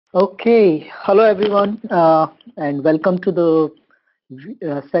Okay, hello everyone, and welcome to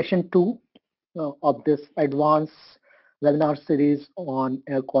the session 2 of this advanced webinar series on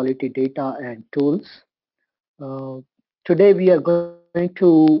air quality data and tools. Uh, Today we are going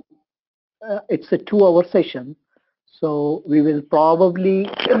to, it's a 2-hour session, so we will probably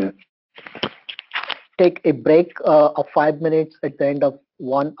take a break of 5 minutes at the end of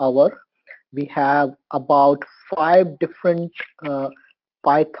 1 hour. We have about 5 different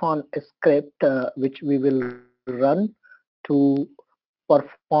Python script which we will run to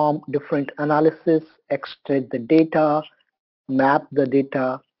perform different analysis, extract the data, map the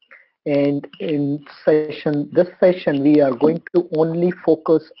data, and this session we are going to only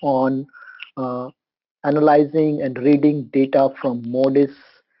focus on uh, analyzing and reading data from MODIS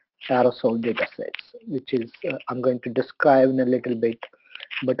aerosol datasets, which is I'm going to describe in a little bit.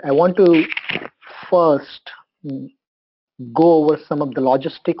 But I want to first go over some of the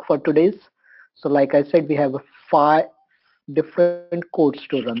logistic for today's. So like I said, we have 5 different codes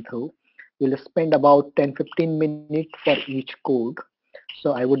to run through. We'll spend about 10-15 minutes for each code.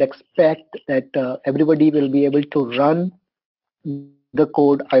 So I would expect that everybody will be able to run the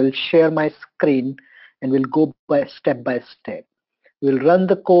code. I will share my screen and we'll go by step. We'll run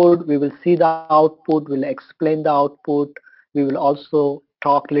the code, we will see the output, we'll explain the output. We will also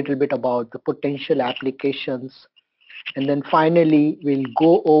talk a little bit about the potential applications. And then finally, we'll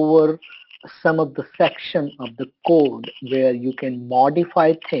go over some of the section of the code where you can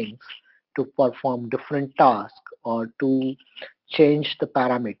modify things to perform different tasks or to change the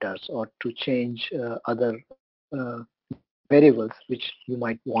parameters or to change other variables which you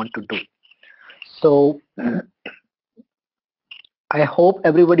might want to do. So I hope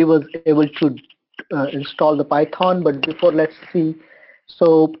everybody was able to install the Python, but before let's see.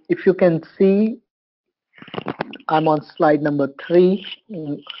 So if you can see, I'm on slide number 3.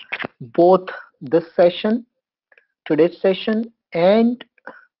 Both this session, today's session, and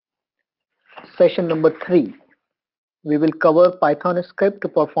session number 3, we will cover Python script to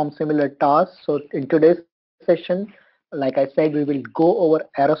perform similar tasks. So in today's session, like I said, we will go over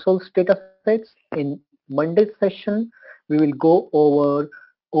aerosols datasets. In Monday's session, we will go over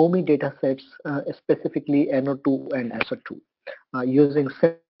OMI datasets, specifically NO2 and SO2, using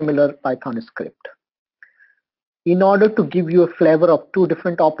similar Python script. In order to give you a flavor of 2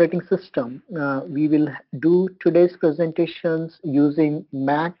 different operating systems, we will do today's presentations using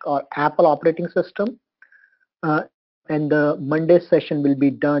Mac or Apple operating system, and the Monday session will be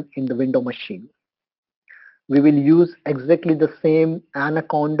done in the Windows machine. We will use exactly the same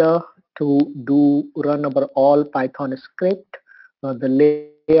Anaconda to run our all Python script.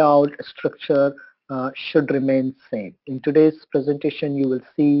 The layout structure should remain same. In today's presentation, you will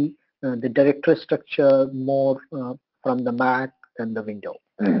see the directory structure more from the Mac than the Windows.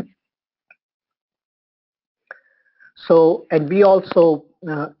 So, and we also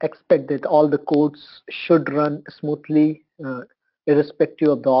expect that all the codes should run smoothly, irrespective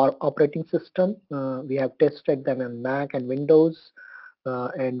of the operating system. We have tested them on Mac and Windows,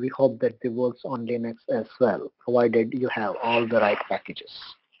 and we hope that they works on Linux as well, provided you have all the right packages.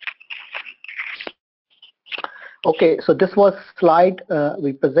 Okay, so this was slide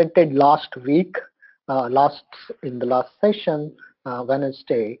we presented last week, in the last session,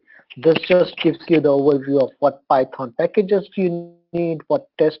 Wednesday. This just gives you the overview of what Python packages you need, what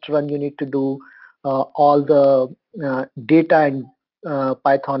test run you need to do, all the data and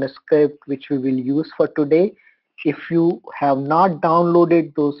Python script which we will use for today. If you have not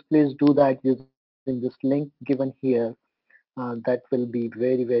downloaded those, please do that using this link given here. That will be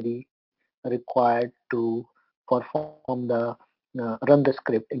very required to perform the run the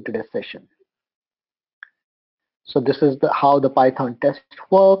script in today's session. So this is how the Python test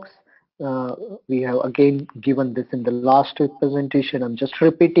works. We have again given this in the last week presentation. I'm just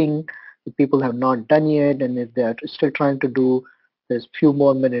repeating. The people have not done yet, and if they are still trying to do, there's few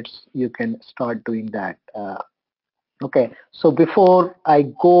more minutes you can start doing that. Okay, so before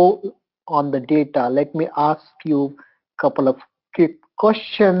I go on the data, let me ask you a couple of quick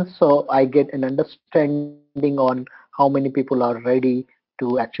questions so I get an understanding on how many people are ready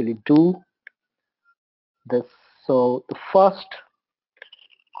to actually do this. So the first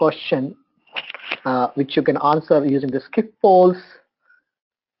question, which you can answer using the skip polls,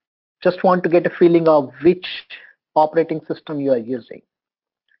 just want to get a feeling of which operating system you are using.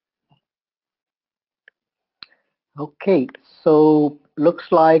 Okay, so looks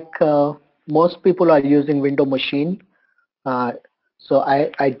like most people are using Windows machine. So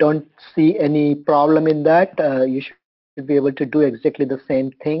I don't see any problem in that. You should be able to do exactly the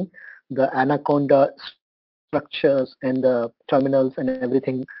same thing. The Anaconda structure structures and the terminals and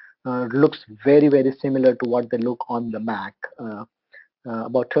everything looks very, very similar to what they look on the Mac.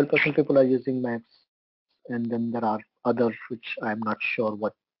 About 12% people are using Macs, and then there are others which I'm not sure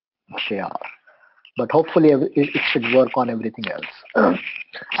what they are. But hopefully it should work on everything else.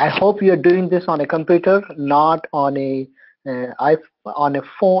 I hope you're doing this on a computer, not on on a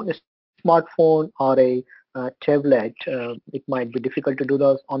phone, a smartphone, or a tablet. It might be difficult to do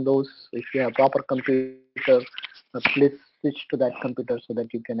those on those. If you have proper computer, please switch to that computer so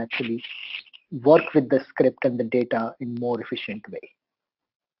that you can actually work with the script and the data in more efficient way.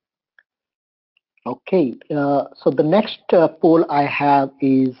 Okay, so the next poll I have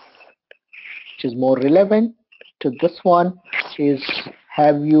is, which is more relevant to this one, is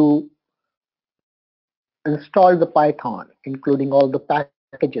have you installed the Python, including all the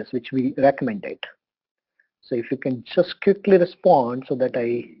packages which we recommended? So if you can just quickly respond so that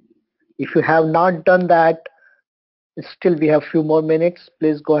if you have not done that, still we have few more minutes.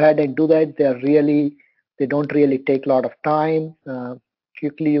 Please go ahead and do that. They don't really take a lot of time.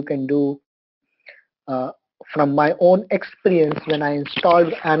 Quickly you can do. From my own experience, when I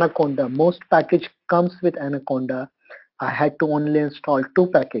installed Anaconda, most package comes with Anaconda. I had to only install two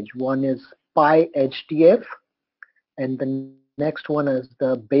packages. One is PyHDF, and the next one is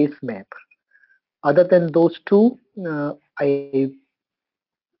the base map. Other than those two,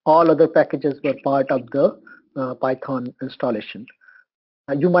 all other packages were part of the Python installation.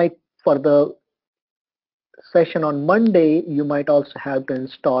 You might, for the session on Monday, you might also have to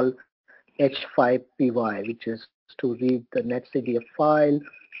install H5py, which is to read the netcdf file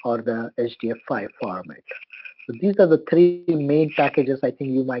or the HDF5 format. So these are the three main packages I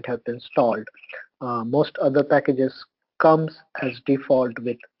think you might have installed. Most other packages comes as default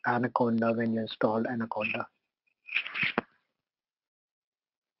with Anaconda when you install Anaconda.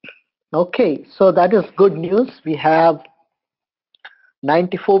 Okay, so that is good news. We have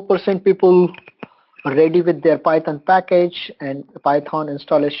 94% people ready with their Python package and Python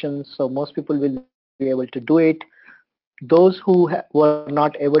installation, so most people will be able to do it. Those who were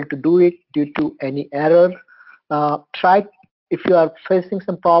not able to do it due to any error, if you are facing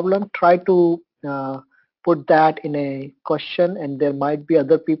some problem, try to put that in a question, and there might be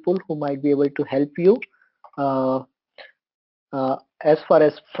other people who might be able to help you. As far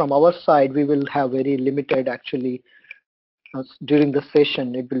as from our side, we will have very limited actually. During the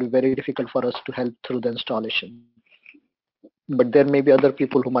session, it will be very difficult for us to help through the installation. But there may be other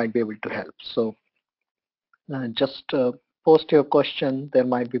people who might be able to help. So just post your question. There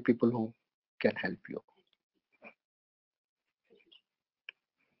might be people who can help you.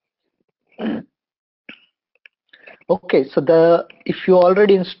 Okay, so if you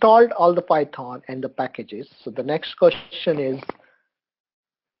already installed all the Python and the packages, so the next question is,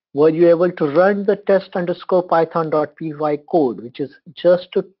 were you able to run the test underscore python.py code, which is just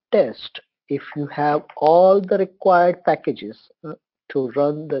to test if you have all the required packages to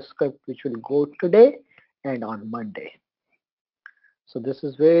run the script, which will go today and on Monday. So this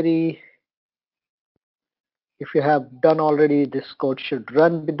is if you have done already, this code should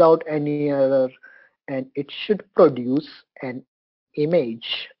run without any error, and it should produce an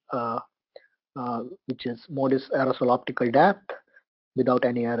image, which is MODIS aerosol optical depth, without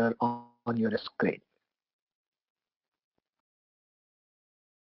any error on your screen.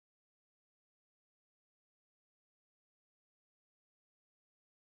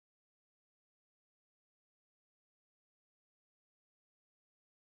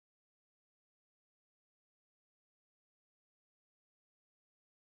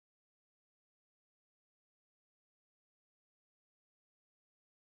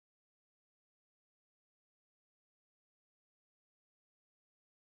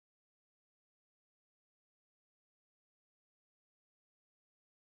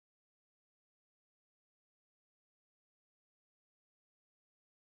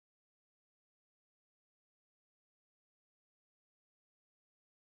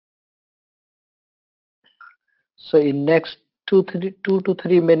 So in next 2 to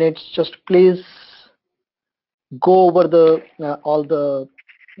 3 minutes, just please go over the all the.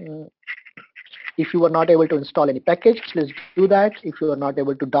 If you are not able to install any package, please do that. If you are not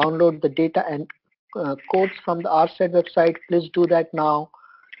able to download the data and codes from the ARSET website, please do that now.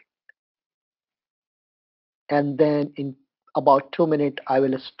 And then in about 2 minutes, I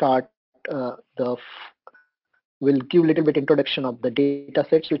will start we'll give a little bit introduction of the data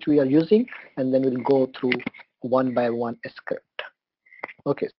sets which we are using, and then we'll go through one by one script.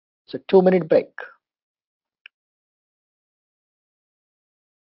 Okay, so 2-minute break.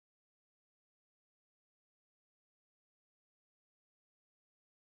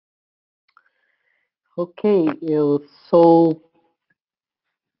 Okay, so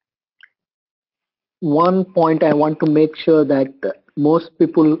one point I want to make sure that most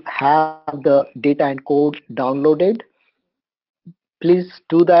people have the data and code downloaded. Please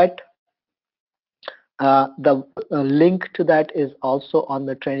do that. The link to that is also on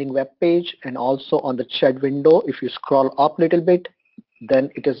the training web page and also on the chat window. If you scroll up a little bit, then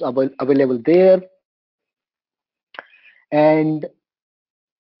it is available there. And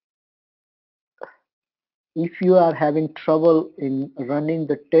if you are having trouble in running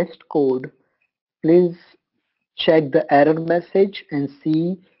the test code, please check the error message and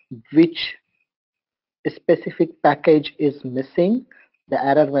see which specific package is missing. The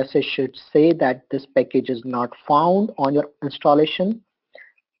error message should say that this package is not found on your installation.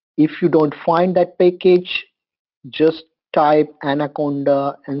 If you don't find that package, just type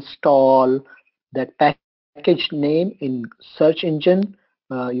Anaconda install that package name in search engine.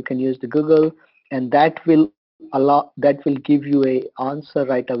 You can use the Google, and that will give you a answer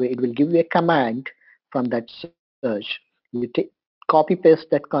right away. It will give you a command from that search. You copy paste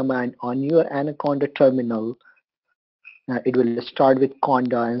that command on your Anaconda terminal. It will start with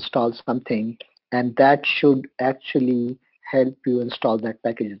conda install something, and that should actually help you install that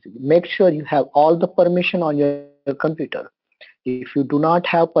package. Make sure you have all the permission on your computer. If you do not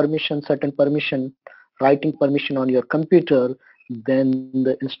have permission, certain permission, writing permission on your computer, then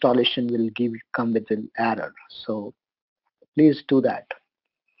the installation will come with an error. So please do that.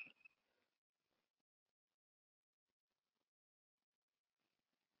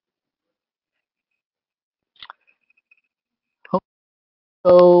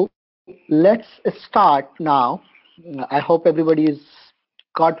 So let's start now. I hope everybody is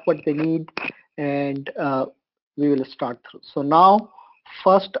got what they need, and we will start through. So now,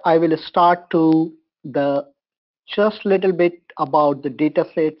 first I will start to the just little bit about the data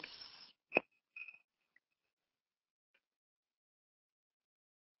sets.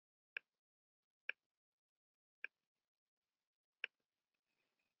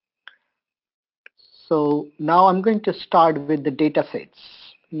 So now I'm going to start with the data sets.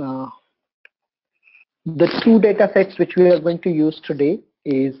 The two data sets which we are going to use today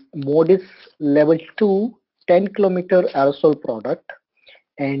is MODIS level 2 10-kilometer aerosol product,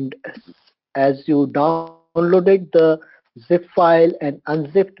 and as you downloaded the zip file and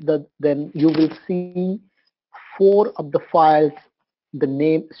unzipped then you will see four of the files. The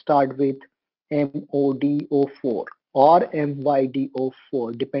name start with MODO4 or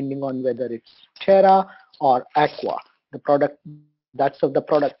MYDO4 depending on whether it's Terra or Aqua. The product, that's of the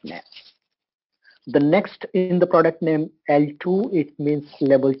product name. The next in the product name L2, it means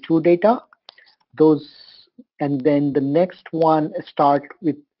level 2 data. Those, and then the next one start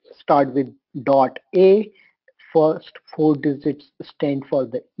with dot A. First four digits stand for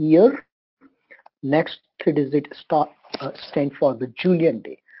the year. Next three digits stand for the Julian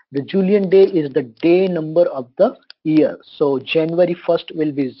day. The Julian day is the day number of the year. So January 1st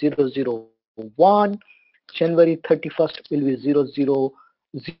will be 001, January 31st will be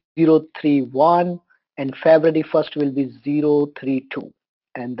 00031, and February 1st will be 032,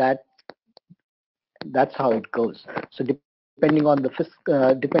 and that's how it goes. So depending on the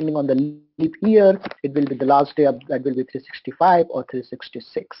leap year, it will be the last day of that will be 365 or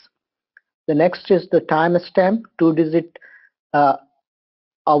 366. The next is the timestamp, 2-digit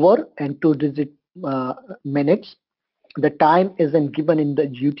hour and 2-digit minutes. The time isn't given in the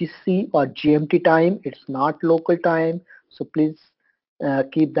UTC or GMT time. It's not local time. So please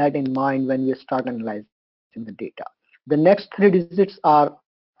keep that in mind when we start analyzing the data. The next three digits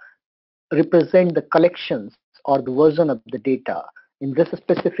represent the collections or the version of the data. In this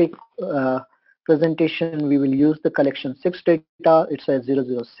specific presentation, we will use the collection 6 data. It says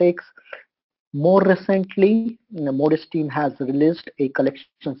 006. More recently, the MODIS team has released a collection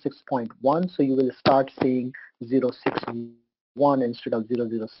 6.1, so you will start seeing 061 instead of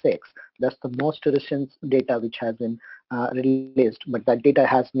 006. That's the most recent data which has been released, but that data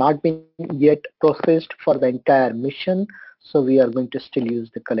has not been yet processed for the entire mission, so we are going to still use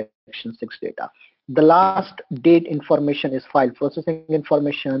the collection 6 data. The last date information is file processing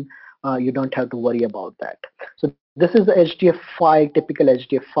information. You don't have to worry about that. So this is the HDF file, typical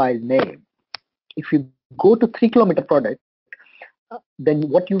HDF file name. If you go to 3-kilometer product, then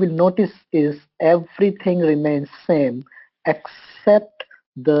what you will notice is everything remains same except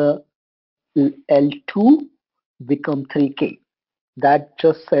the L2 become 3K. That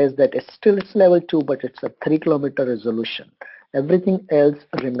just says that it's level 2, but it's a 3-kilometer resolution. Everything else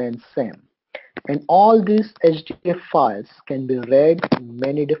remains same. And all these HDF files can be read in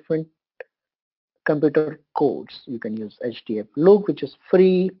many different computer codes. You can use HDF Look, which is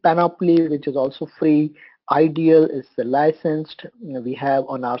free, Panoply, which is also free, Ideal is the licensed. We have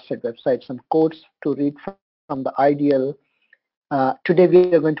on our ARSET website some codes to read from the Ideal. Today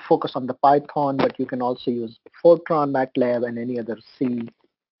we are going to focus on the Python, but you can also use Fortran, MATLAB, and any other C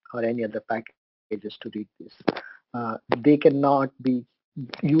or any other packages to read this. They cannot be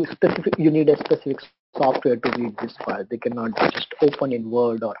you need a specific software to read this file. They cannot be just open in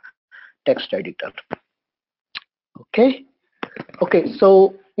Word or text editor. Okay,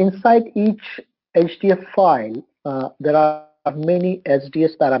 so inside each HDF file, there are many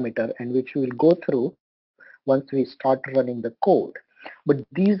SDS parameters, and which we will go through once we start running the code. But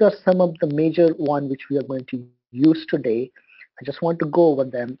these are some of the major ones which we are going to use today. I just want to go over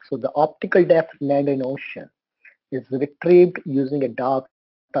them. So the optical depth land in ocean is retrieved using a dark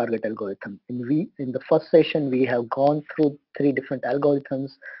target algorithm. In the first session, we have gone through 3 different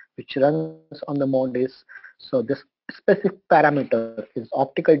algorithms which runs on the MODIS. So this specific parameter is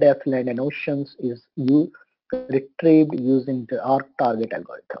optical depth land in oceans is retrieved using the dark target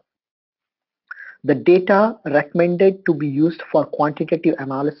algorithm. The data recommended to be used for quantitative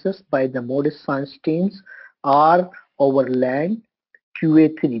analysis by the MODIS science teams are over land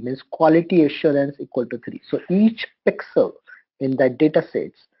QA3, means quality assurance equal to 3. So each pixel in that data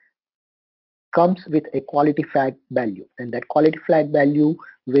sets comes with a quality flag value, and that quality flag value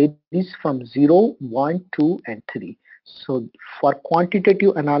varies from 0, 1, 2, and 3. So for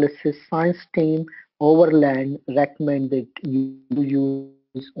quantitative analysis, science team over land recommend that you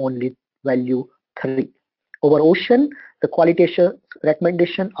use only value 3. Over ocean, the quality assurance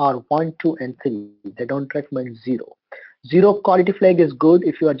recommendation are 1, 2, and 3. They don't recommend 0. 0 quality flag is good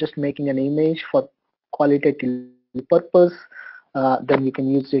if you are just making an image for qualitative purpose, then you can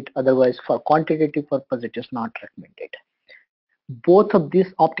use it. Otherwise, for quantitative purpose, it is not recommended. Both of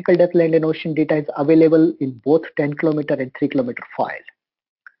these optical depth land and ocean data is available in both 10 kilometer and 3 kilometer file.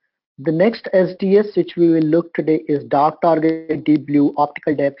 The next SDS which we will look today is dark target deep blue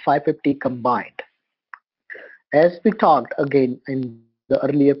optical depth 550 combined. As we talked again in the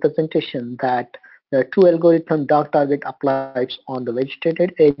earlier presentation that there are 2 algorithms. Dark target applies on the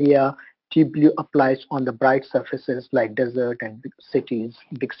vegetated area, deep blue applies on the bright surfaces like desert and big cities.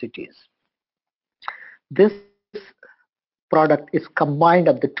 This product is combined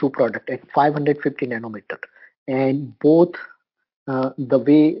of the 2 products at 550 nanometer, and both the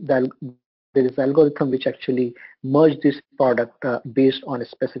way that there is algorithm which actually merge this product based on a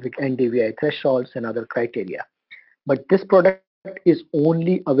specific NDVI thresholds and other criteria. But this product is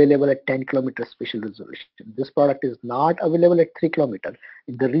only available at 10 kilometer spatial resolution. This product is not available at 3 kilometer.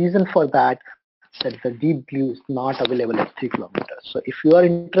 The reason for that is that the deep blue is not available at 3 kilometers. So if you are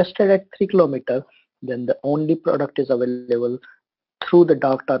interested at 3 kilometer, then the only product is available through the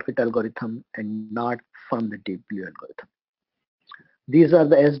dark target algorithm and not from the deep blue algorithm. These are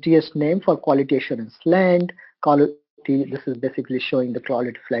the SDS name for quality assurance land. This is basically showing the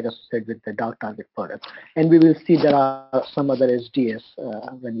quality flag associated with the dark target product. And we will see there are some other SDS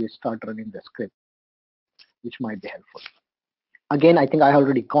when we start running the script, which might be helpful. Again, I think I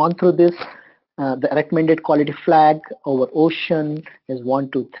already gone through this. The recommended quality flag over ocean is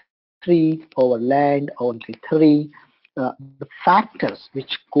 1, 2, 3. Over land, only 3. The factors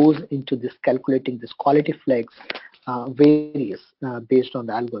which goes into this calculating this quality flags varies based on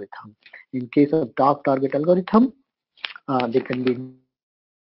the algorithm. In case of dark target algorithm, they can be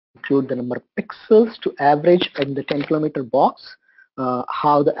include the number of pixels to average in the 10 kilometer box,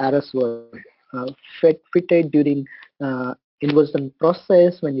 how the errors were fitted during inversion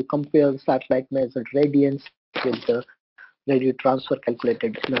process when you compare the satellite measured radiance with the radio transfer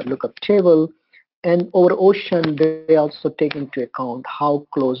calculated in a lookup table. And over ocean, they also take into account how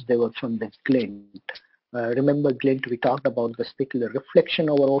close they were from the glint. Remember glint, we talked about the specular reflection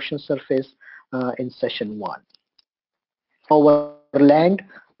over ocean surface in session 1. Over land,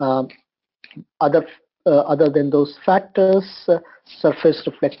 other than those factors, surface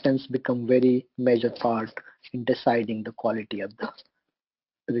reflectance become very major part in deciding the quality of the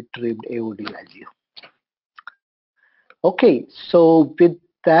retrieved AOD value. Okay, so with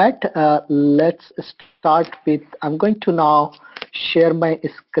that, let's start with, I'm going to now share my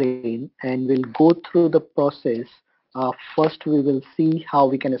screen and we'll go through the process. First, we will see how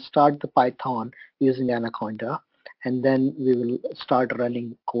we can start the Python using Anaconda, and then we will start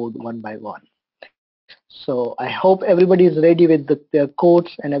running code one by one. So I hope everybody is ready with their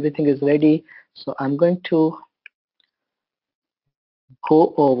codes and everything is ready. So I'm going to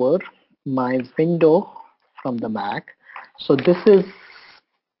go over my window from the Mac. So this is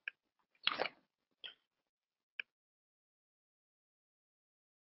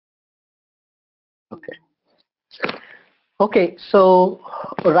Okay. Okay, so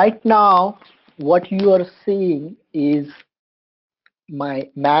right now what you are seeing is my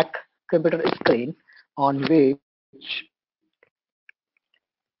Mac computer screen on which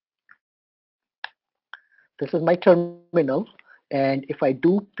this is my terminal, and if I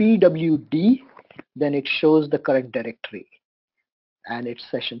do pwd, then it shows the current directory and it's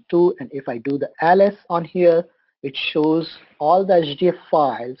session 2, and if I do the ls on here, it shows all the HDF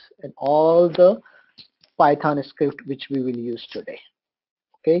files and all the Python script which we will use today.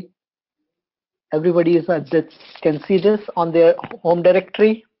 Okay, everybody is at this, can see this on their home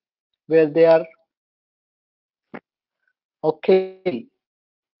directory where they are. Okay,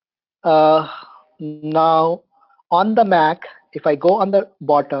 now on the Mac, if I go on the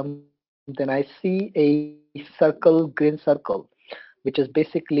bottom, then I see a circle, green circle, which is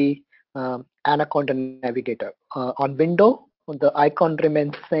basically Anaconda Navigator. On Windows, the icon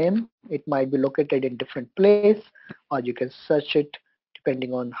remains same. It might be located in different place, or you can search it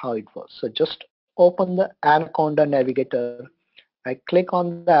depending on how it was. So just open the Anaconda Navigator. I click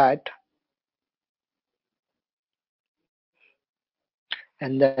on that,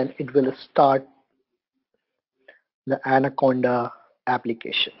 and then it will start the Anaconda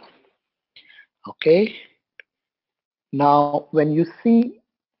application. Okay. Now, when you see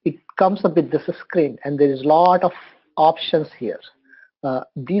it comes up with this screen, and there is a lot of options here.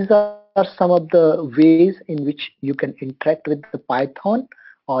 These are some of the ways in which you can interact with the Python,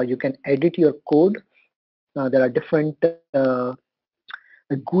 or you can edit your code. There are different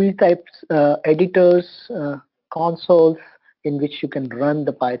GUI types, editors, consoles in which you can run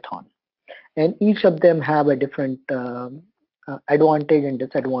the Python, and each of them have a different advantage and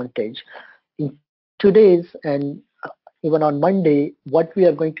disadvantage. In today's and even on Monday, what we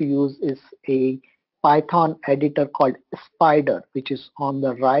are going to use is a Python editor called Spider, which is on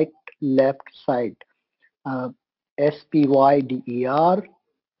the right left side. Uh, SPYDER,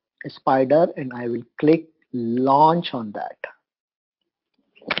 Spider, and I will click launch on that.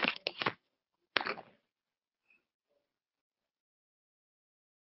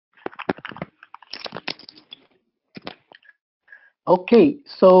 Okay,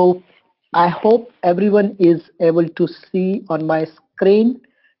 so I hope everyone is able to see on my screen,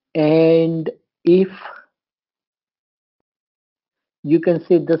 and if you can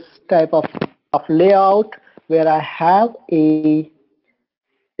see this type of layout where I have a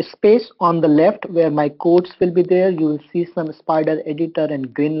space on the left where my codes will be there. You will see some spider editor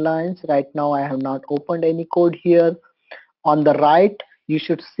and green lines. Right now I have not opened any code here. On the right you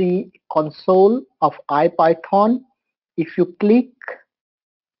should see console of IPython. If you click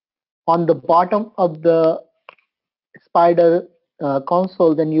on the bottom of the spider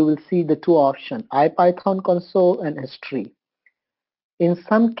console, then you will see the two options, IPython console and history. In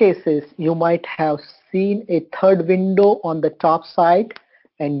some cases, you might have seen a third window on the top side,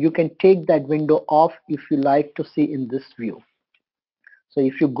 and you can take that window off if you like to see in this view. So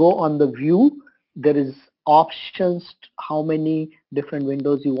if you go on the view, there is options how many different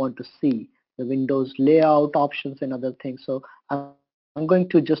windows you want to see, the windows layout options and other things. So I'm going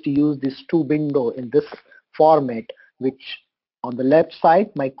to just use these two windows in this format, which on the left side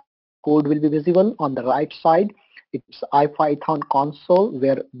my code will be visible, on the right side it's IPython console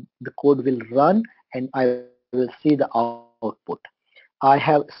where the code will run and I will see the output. I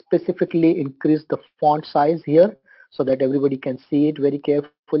have specifically increased the font size here so that everybody can see it very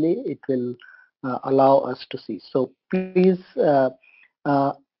carefully. It will allow us to see. So please,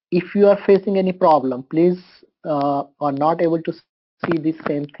 if you are facing any problem, please are not able to see the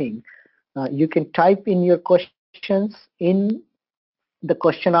same thing. You can type in your questions in the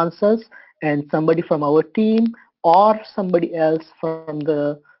question answers, and somebody from our team or somebody else from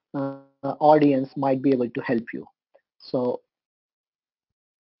the audience might be able to help you. So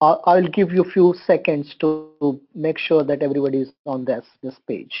I'll give you a few seconds to make sure that everybody is on this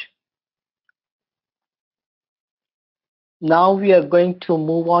page. Now we are going to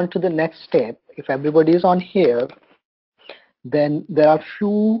move on to the next step. If everybody is on here, then there are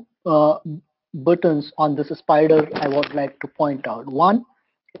few buttons on this spider I would like to point out. One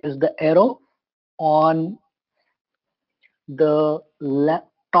is the arrow on the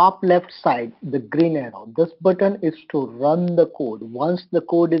top left side, the green arrow. This button is to run the code. Once the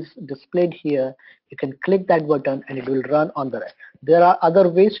code is displayed here, you can click that button and it will run on the right. There are other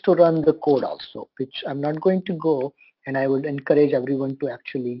ways to run the code also, which I'm not going to go, and I would encourage everyone to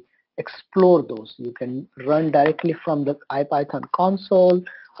actually explore those. You can run directly from the IPython console,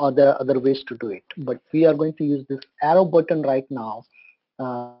 or there are other ways to do it. But we are going to use this arrow button right now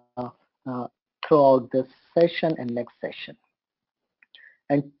uh, throughout this session and next session.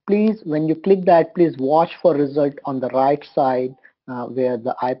 And please, when you click that, please watch for result on the right side where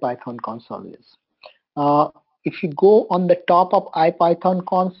the IPython console is. If you go on the top of IPython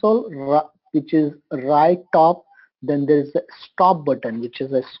console, which is right top, then there is a stop button, which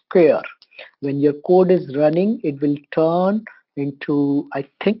is a square. When your code is running, it will turn into, I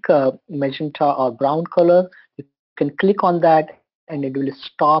think, magenta or brown color. You can click on that and it will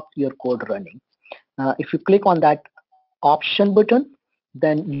stop your code running. If you click on that option button,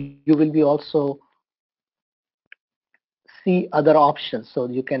 then you will be also see other options. So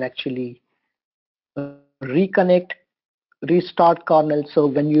you can actually reconnect, restart kernel. So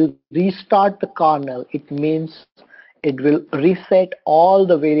when you restart the kernel, it means it will reset all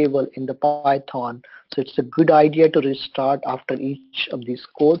the variable in the Python. So it's a good idea to restart after each of these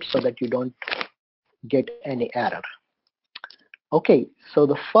codes so that you don't get any error. Okay, so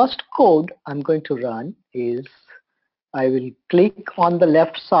the first code I'm going to run is, I will click on the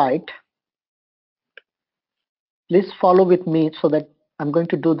left side. Please follow with me so that I'm going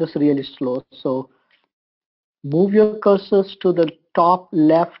to do this really slow. So move your cursors to the top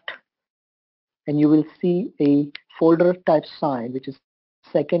left and you will see a folder type sign, which is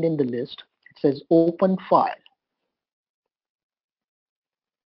second in the list. It says open file.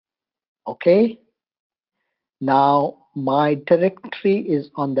 Okay. Now my directory is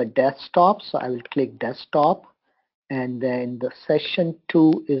on the desktop, so I will click desktop, and then the session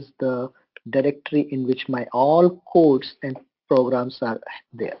 2 is the directory in which my all codes and programs are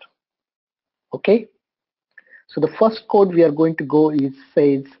there. Okay. So the first code we are going to go is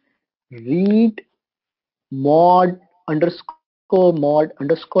says read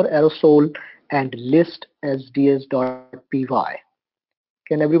mod_aerosol and list sds.py.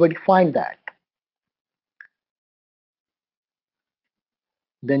 Can everybody find that?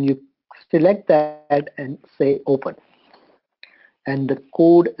 Then you select that and say open. And the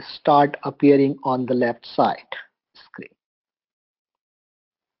code start appearing on the left side screen.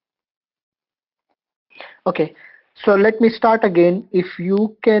 Okay, so let me start again. If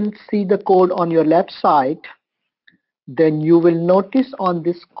you can see the code on your left side, then you will notice on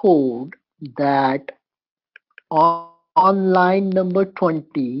this code that on line number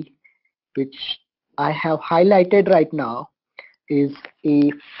 20, which I have highlighted right now, is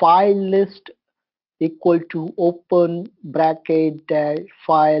a file list equal to open bracket dash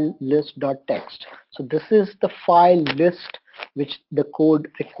file list dot text. So this is the file list which the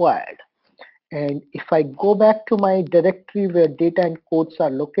code required. And if I go back to my directory where data and codes are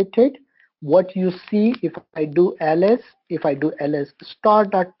located, what you see if I do ls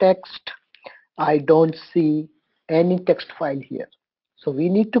star.text, I don't see any text file here. So we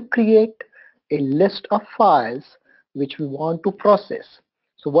need to create a list of files which we want to process.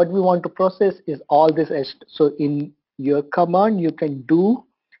 So what we want to process is all this. So in your command, you can do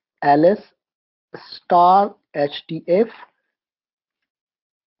ls star hdf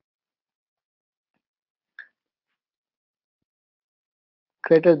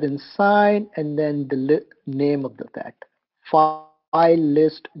greater than sign and then the name of that file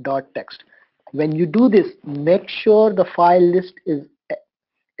list.txt. When you do this, make sure the file list is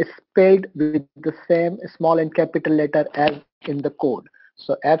spelled with the same small and capital letter as in the code.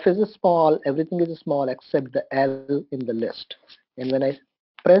 So F is a small, everything is small except the L in the list. And when I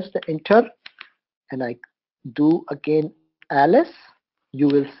press the enter and I do again ls, you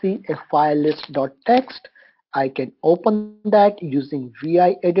will see a file list.txt. I can open that using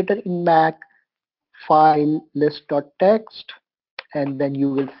VI editor in Mac, file list.txt, and then you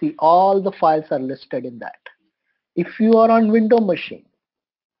will see all the files are listed in that. If you are on Windows machine,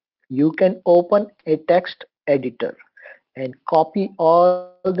 you can open a text editor and copy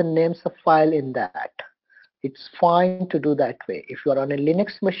all the names of file in that. It's fine to do that way. If you are on a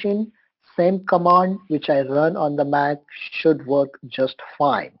Linux machine, same command which I run on the Mac should work just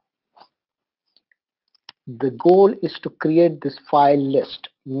fine. The goal is to create this file list.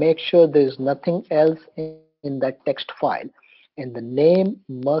 Make sure there is nothing else in that text file, and the name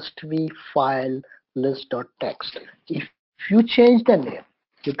must be file list.txt. If you change the name,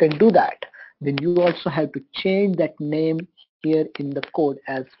 you can do that. Then you also have to change that name here in the code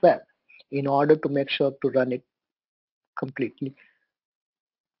as well in order to make sure to run it completely.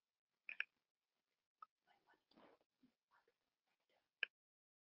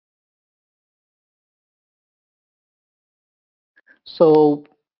 So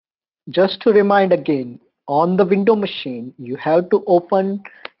just to remind again, on the window machine, you have to open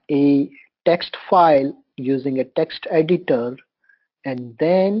a text file using a text editor and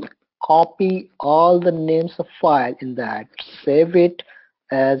then copy all the names of file in that, save it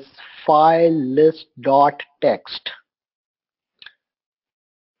as file list.txt.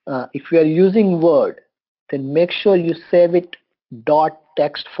 If you are using Word, then make sure you save it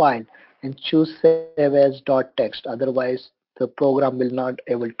 .text file and choose save as .text. Otherwise, the program will not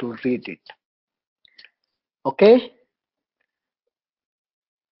able to read it. Okay.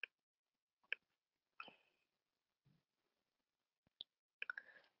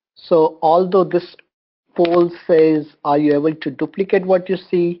 So although this poll says, are you able to duplicate what you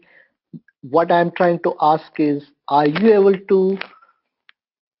see? What I'm trying to ask is, are you able to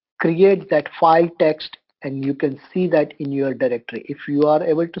create that file text and you can see that in your directory? If you are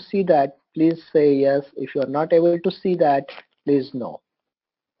able to see that, please say yes. If you are not able to see that, please no.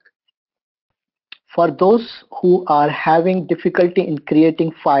 For those who are having difficulty in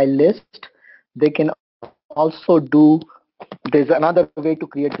creating file list, they can also do, there's another way to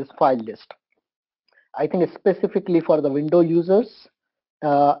create this file list. I think it's specifically for the window users.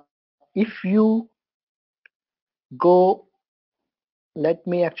 If you go, let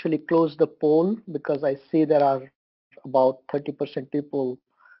me actually close the poll because I see there are about 30% people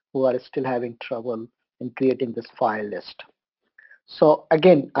who are still having trouble in creating this file list. So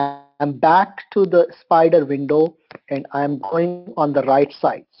again, I'm back to the spider window and I'm going on the right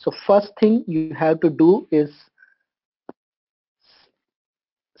side. So first thing you have to do is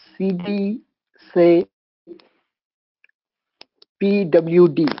cd say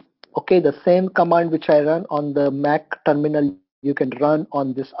pwd. Okay, the same command which I run on the Mac terminal, you can run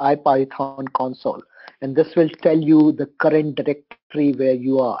on this IPython console, and this will tell you the current directory where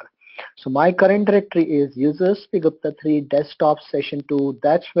you are. So my current directory is users pgupta3 desktop session 2.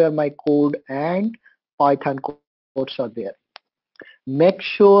 That's where my code and Python codes are there. Make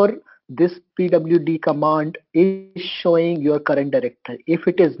sure this pwd command is showing your current directory. If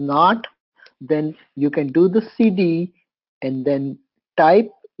it is not, then you can do the cd and then type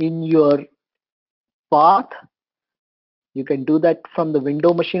in your path. You can do that from the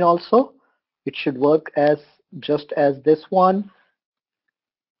window machine also. It should work as just as this one.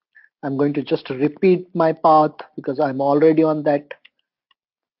 I'm going to just repeat my path because I'm already on that,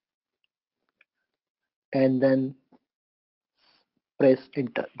 and then press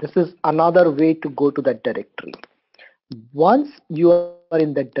enter. This is another way to go to that directory. Once you are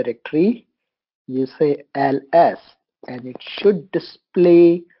in that directory, you say ls and it should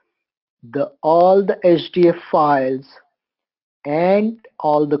display all the HDF files and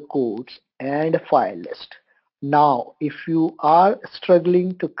all the codes and a file list. Now, if you are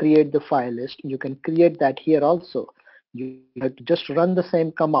struggling to create the file list, you can create that here also. You have to just run the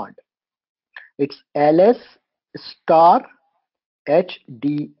same command. It's ls star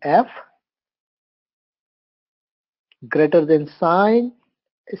hdf greater than sign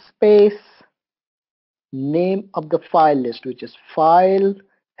space name of the file list, which is file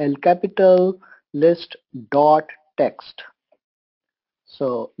L capital list dot text.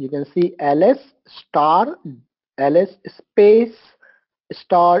 So you can see ls star ls space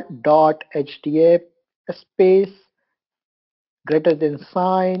star dot hdf space greater than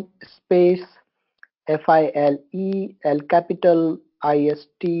sign space file L capital ist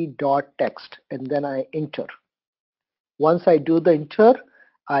dot text, and then I enter. Once I do the enter,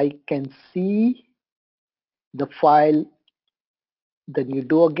 I can see the file. Then you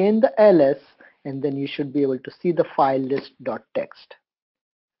do again the ls, and then you should be able to see the file list dot text.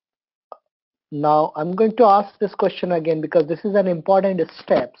 Now I'm going to ask this question again because this is an important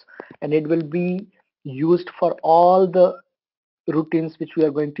step and it will be used for all the routines which we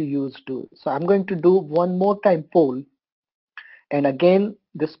are going to use to. So I'm going to do one more time poll, and again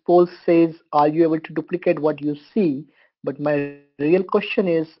this poll says, are you able to duplicate what you see? But my real question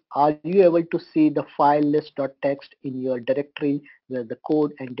is, are you able to see the file list.txt in your directory where the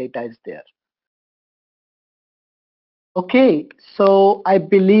code and data is there? Okay, so I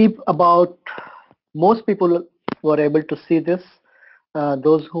believe about most people were able to see this.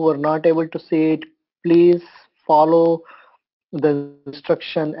 Those who were not able to see it, please follow the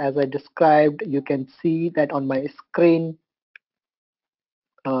instruction as I described. You can see that on my screen.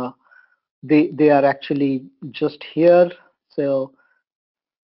 They are actually just here. So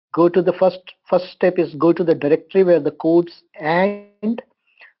go to the first step is go to the directory where the codes and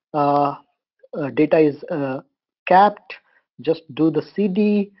uh, data is kept. Just do the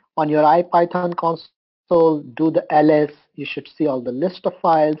cd on your IPython console, do the ls. You should see all the list of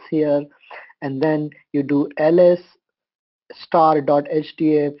files here, and then you do ls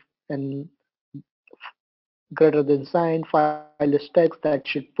star.hdf and greater than sign file is text. That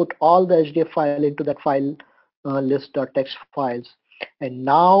should put all the HDF file into that file list.txt files. And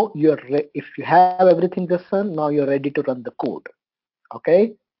now if you have everything this one, now you're ready to run the code.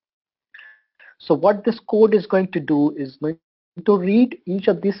 Okay. So what this code is going to do is going to to read each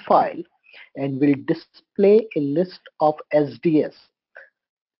of these files and will display a list of SDS.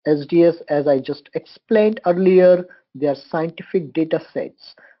 SDS, as I just explained earlier, they are scientific data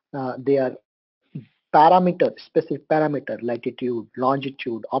sets. They are specific parameter, latitude,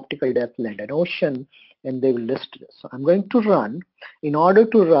 longitude, optical depth, land and ocean, and they will list this. So I'm going to run. In order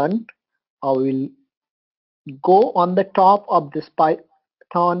to run, I will go on the top of this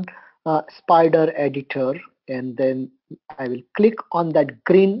Python spider editor, and then I will click on that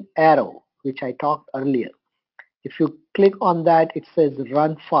green arrow which I talked earlier. If you click on that, it says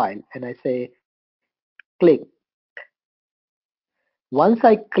run file, and I say click. Once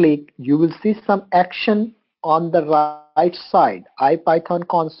I click, you will see some action on the right side, IPython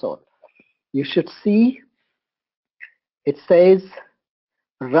console. You should see it says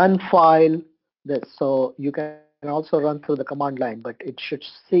run file this, so you can also run through the command line, but it should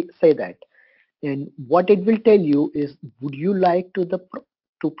say that. And what it will tell you is, would you like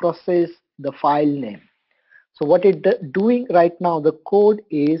to process the file name? So what it doing right now, the code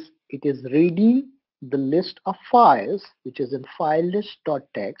is, it is reading the list of files which is in file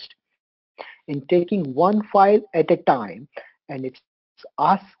list.txt and taking one file at a time, and it's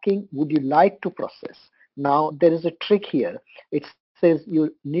asking, would you like to process? Now there is a trick here. It says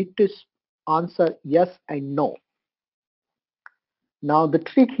you need to answer yes and no. Now the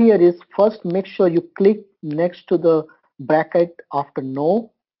trick here is, first make sure you click next to the bracket after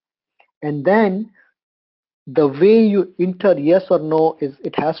no, and then the way you enter yes or no is,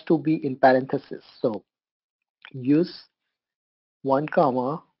 it has to be in parentheses. So use 1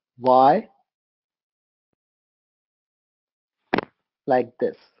 comma y, like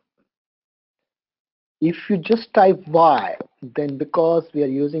this. If you just type y, then because we are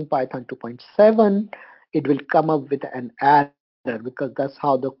using Python 2.7, it will come up with an error, because that's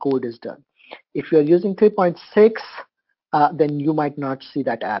how the code is done. If you are using 3.6, then you might not see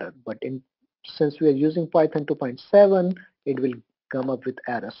that error. But since we are using Python 2.7, it will come up with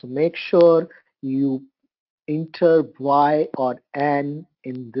error. So make sure you enter y or n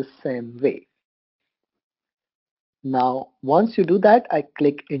in this same way. Now, once you do that, I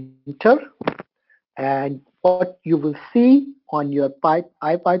click enter, and what you will see on your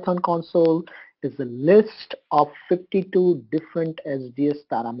IPython console is a list of 52 different SDS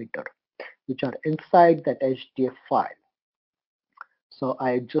parameters which are inside that HDF file. So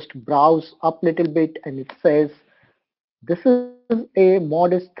I just browse up a little bit, and it says this is a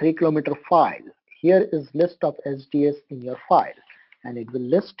MODIS 3 km file. Here is list of SDS in your file, and it will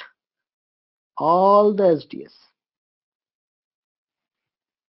list all the SDS.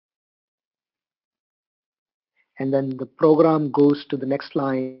 And then the program goes to the next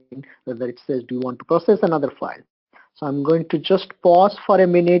line, whether it says, do you want to process another file? So I'm going to just pause for a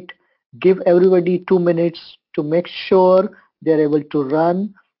minute, give everybody 2 minutes to make sure they're able to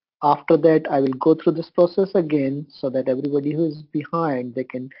run. After that, I will go through this process again, so that everybody who is behind, they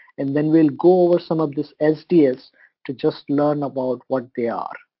can, and then we'll go over some of this SDS to just learn about what they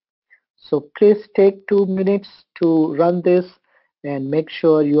are. So please take 2 minutes to run this, and make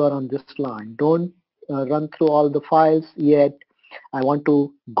sure you are on this line. Don't run through all the files yet. I want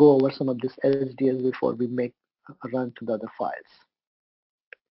to go over some of this SDS before we make a run to the other files.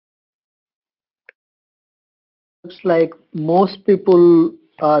 Looks like most people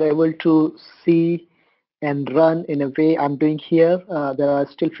are able to see and run in a way I'm doing here. There are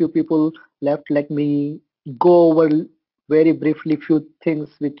still few people left. Let me go over very briefly few things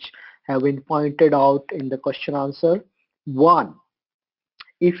which have been pointed out in the question answer. One,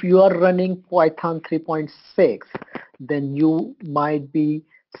 if you are running Python 3.6, then you might be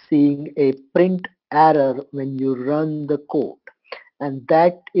seeing a print error when you run the code, and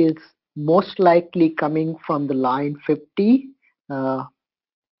that is most likely coming from the line 50.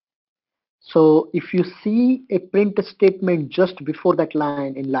 So if you see a print statement just before that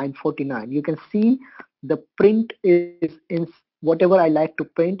line in line 49, you can see the print is in, whatever I like to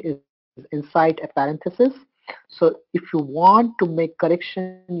print is inside a parenthesis. So if you want to make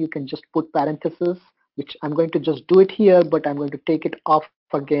correction, you can just put parenthesis, which I'm going to just do it here, but I'm going to take it off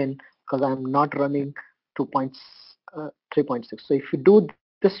again because I'm not running 2.3.6. So if you do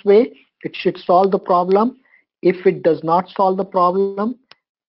this way, it should solve the problem. If it does not solve the problem,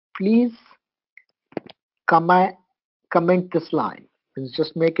 please comment this line and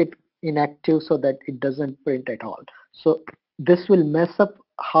just make it inactive so that it doesn't print at all. So this will mess up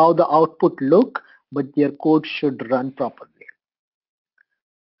how the output look, but your code should run properly.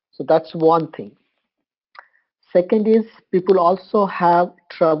 So that's one thing. Second is, people also have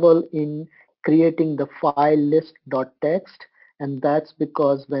trouble in creating the file list.txt, and that's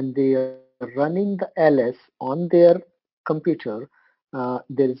because when they are running the ls on their computer,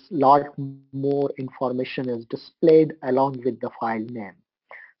 there is a lot more information is displayed along with the file name.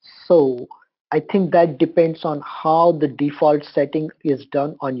 So I think that depends on how the default setting is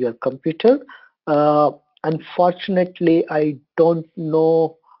done on your computer. Uh, Unfortunately, I don't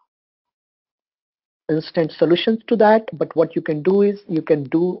know instant solutions to that, but what you can do is you can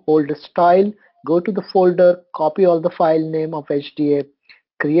do old style, go to the folder, copy all the file name of HDA,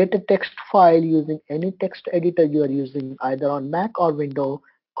 create a text file using any text editor you are using either on Mac or Windows,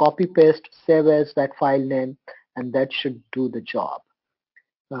 copy paste, save as that file name, and that should do the job.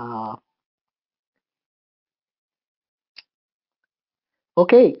 Uh,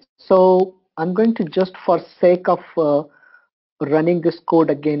 okay, so I'm going to just for sake of running this code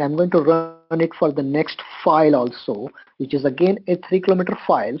again, I'm going to run it for the next file also, which is again a 3 kilometer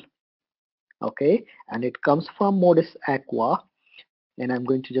file. Okay, and it comes from Modis Aqua, and I'm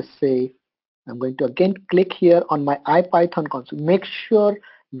going to just say, I'm going to again click here on my IPython console. Make sure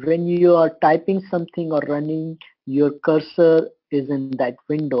when you are typing something or running, your cursor is in that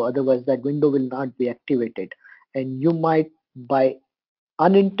window, otherwise that window will not be activated, and you might by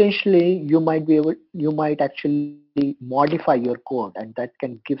unintentionally you might actually modify your code, and that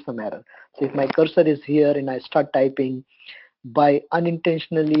can give some error. So if my cursor is here and I start typing, by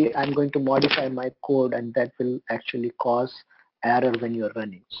unintentionally I'm going to modify my code, and that will actually cause error when you're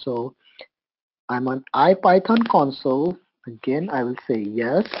running. So I'm on IPython console. Again, I will say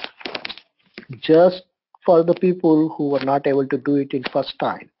yes, just for the people who were not able to do it in first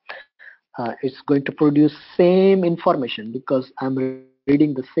time. It's going to produce same information because I'm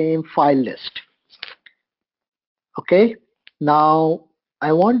reading the same file list. Okay, now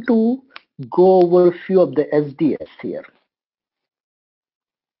I want to go over a few of the SDS here.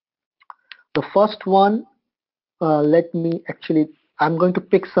 The first one, let me actually, I'm going to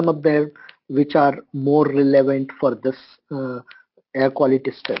pick some of them which are more relevant for this air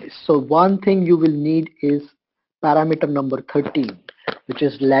quality studies. So one thing you will need is parameter number 13, which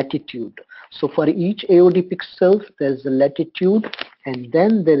is latitude. So for each AOD pixel, there is a latitude, and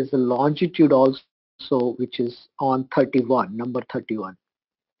then there is a longitude also, which is on 31, number 31.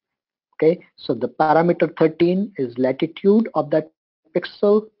 Okay, so the parameter 13 is latitude of that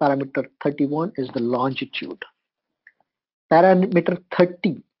pixel, parameter 31 is the longitude. Parameter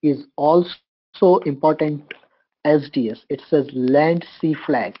 30 is also important SDS. It says land sea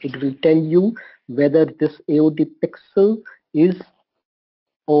flag. It will tell you whether this AOD pixel is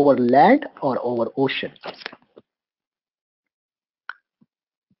over land or over ocean.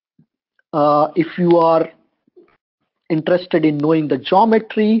 If you are interested in knowing the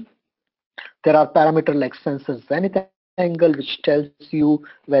geometry, there are parameters like sensor zenith angle, which tells you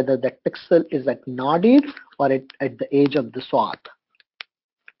whether that pixel is at nadir or at the edge of the swath.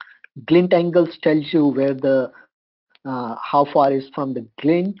 Glint angles tells you where the how far is from the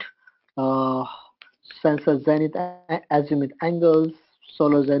glint. Uh, Sensor zenith azimuth angles,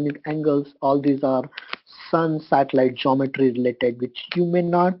 solar zenith angles, all these are sun satellite geometry related, which you may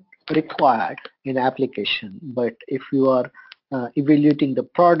not require in application, but if you are evaluating the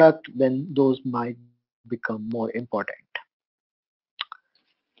product, then those might become more important.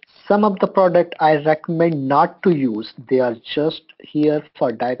 Some of the product I recommend not to use. They are just here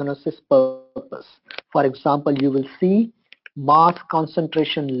for diagnosis purpose. For example, you will see mass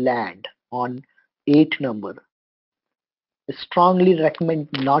concentration land on 8 number. I strongly recommend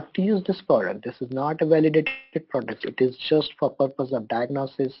not to use this product. This is not a validated product. It is just for purpose of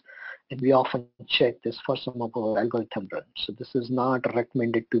diagnosis, and we often check this for some of our algorithm runs. So this is not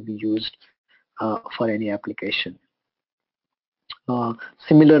recommended to be used for any application.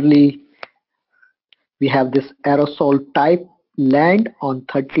 Similarly, we have this aerosol type land on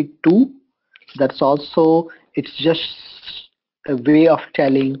 32. That's also, it's just a way of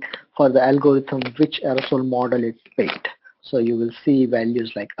telling for the algorithm which aerosol model it picked. So you will see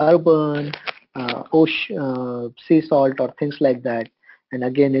values like urban, ocean, sea salt, or things like that. And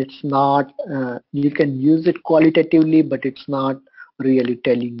again, it's not, you can use it qualitatively, but it's not really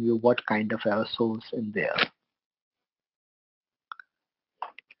telling you what kind of aerosols in there.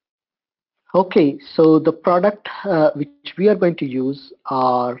 Okay, so the product which we are going to use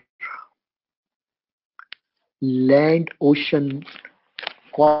are land ocean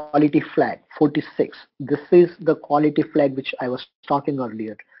quality flag 46. This is the quality flag which I was talking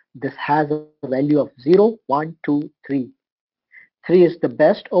earlier. This has a value of 0, 1, 2, 3. 3 is the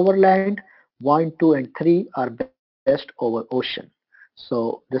best over land, 1, 2, and 3 are best over ocean.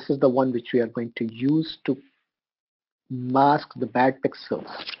 So this is the one which we are going to use to mask the bad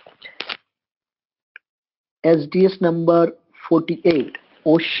pixels. SDS number 48,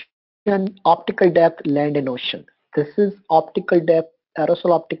 ocean optical depth, land and ocean. this is optical depth,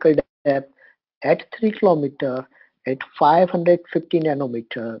 aerosol optical depth at 3 kilometer at 550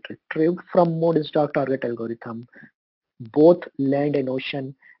 nanometer retrieved from MODIS target algorithm, both land and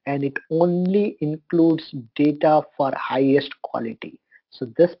ocean, and it only includes data for highest quality. So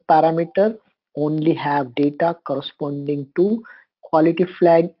this parameter only have data corresponding to quality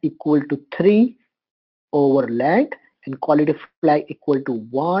flag equal to 3 over land and quality flag equal to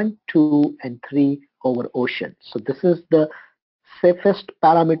 1, 2, and 3 over ocean. So this is the safest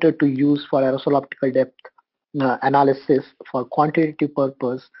parameter to use for aerosol optical depth analysis for quantitative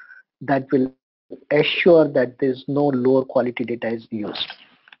purpose that will assure that there is no lower quality data is used.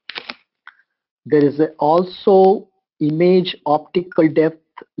 There is also image optical depth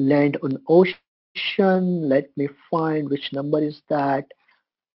land on ocean. Let me find which number is that.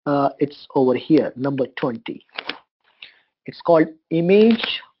 It's over here, number 20. It's called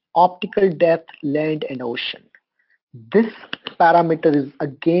image optical depth land and ocean. This parameter is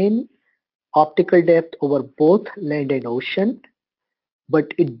again optical depth over both land and ocean, but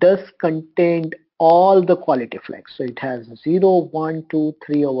it does contain all the quality flags. So it has 0, 1, 2,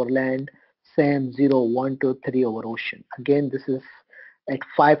 3 over land, same 0, 1, 2, 3 over ocean. Again, this is at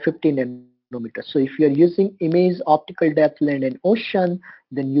 550 nanometers. So if you're using image optical depth land and ocean,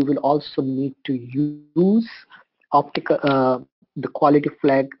 then you will also need to use optical the quality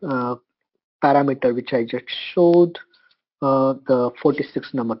flag parameter which I just showed, the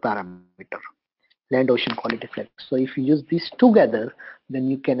 46 number parameter, land ocean quality flag. So if you use these together, then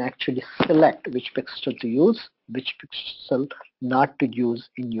you can actually select which pixel to use, which pixel not to use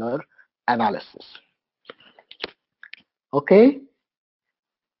in your analysis. Okay.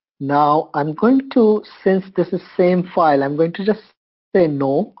 Now I'm going to, since this is same file, I'm going to just say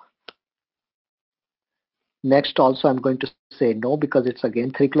no. Next also I'm going to say no because it's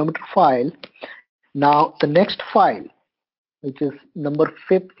again 3 kilometer file. Now the next file, which is number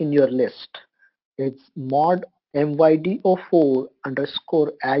 5th in your list, it's mod myd04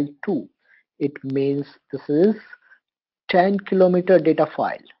 underscore L2. It means this is 10 kilometer data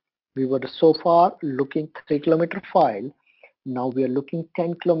file. We were so far looking 3 kilometer file. Now we are looking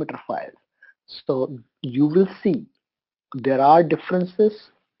 10 kilometer file. So you will see there are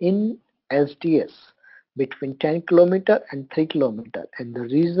differences in SDS between 10 kilometer and 3 kilometer, and the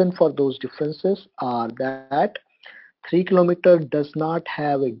reason for those differences are that 3 kilometer does not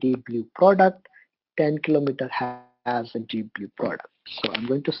have a deep blue product, 10 kilometer has a deep blue product. So I'm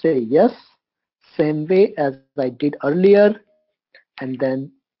going to say yes, same way as I did earlier, and then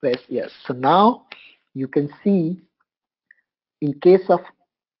press yes. So now you can see in case of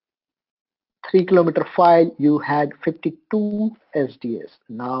 3 kilometer file, you had 52 SDS.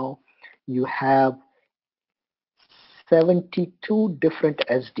 Now you have 72 different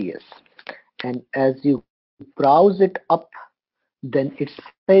SDS. And as you browse it up, then it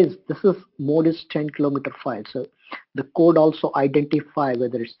says this is MODIS 10 kilometer file. So the code also identify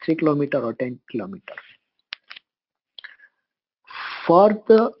whether it's 3 kilometer or 10 kilometer. For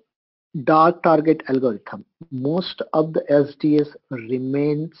the dark target algorithm, most of the SDS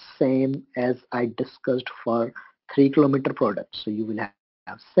remain same as I discussed for 3 kilometer products. So you will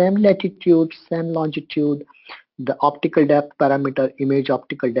have same latitude, same longitude. The optical depth parameter, image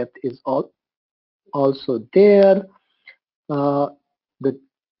optical depth is also there. The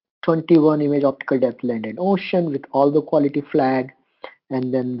 21 image optical depth land and ocean with all the quality flag,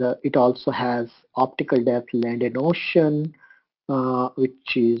 and then it also has optical depth land and ocean,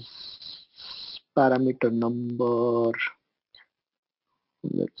 which is parameter number,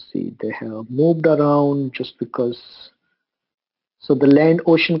 let's see, they have moved around just because. So the land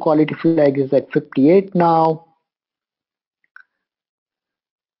ocean quality flag is at 58 now,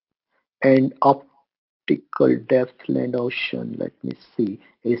 and optical depth land ocean, let me see,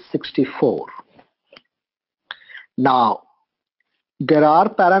 is 64. Now there are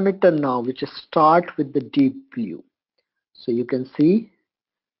parameters now which start with the deep blue. So you can see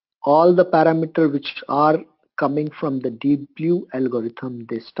all the parameters which are coming from the deep blue algorithm,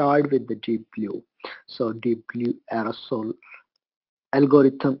 they start with the deep blue. So deep blue aerosol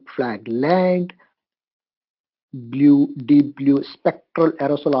algorithm flag land, deep blue spectral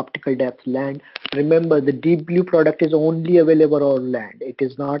aerosol optical depth land. Remember, the deep blue product is only available on land. It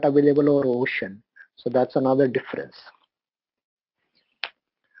is not available on ocean. So that's another difference.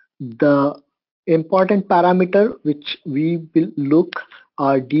 The important parameter which we will look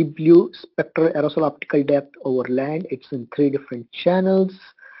are deep blue spectral aerosol optical depth over land. It's in 3 different channels,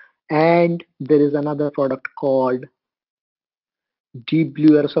 and there is another product called deep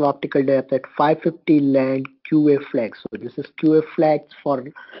blue aerosol optical depth at 550 land QA flag. So this is QA flags for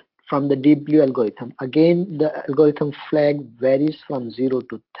from the deep blue algorithm. Again, the algorithm flag varies from 0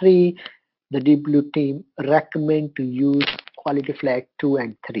 to 3. The deep blue team recommend to use quality flag 2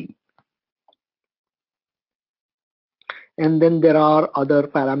 and 3. And then there are other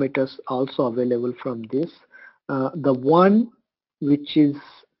parameters also available from this. The one which is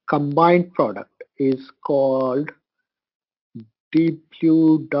combined product is called deep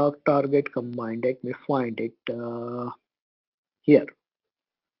blue dark target combined. Let me find it here.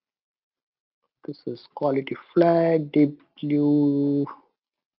 This is quality flag deep blue.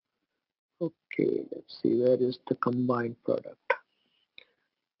 Okay, let's see, where is the combined product?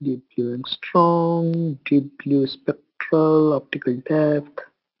 Deep blue strong, deep blue spectral, optical depth,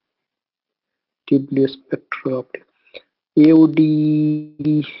 deep blue spectral optical.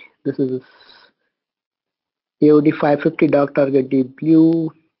 AOD, this is AOD 550 dark target deep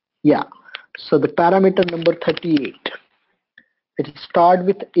blue. Yeah, so the parameter number 38. It start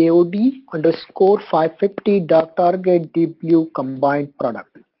with AOD underscore 550 dark target deep blue combined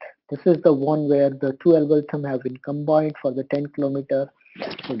product. This is the one where the two algorithms have been combined for the 10 kilometer.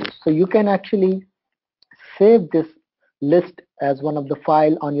 So you can actually save this list as one of the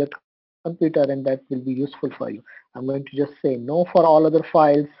file on your computer, and that will be useful for you. I'm going to just say no for all other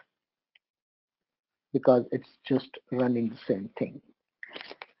files because it's just running the same thing.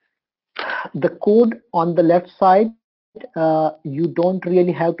 The code on the left side, you don't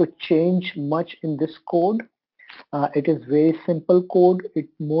really have to change much in this code. It is very simple code. It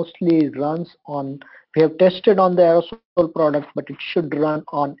mostly runs on, we have tested on the aerosol product, but it should run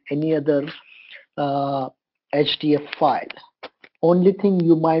on any other HDF file. Only thing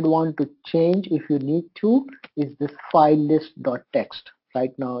you might want to change if you need to is this file list.txt.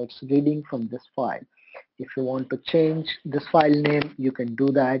 Right now it's reading from this file. If you want to change this file name, you can do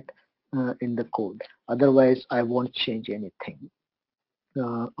that in the code. Otherwise, I won't change anything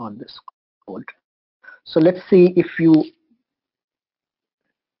on this code. So let's see if you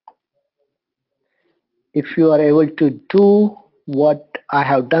are able to do what I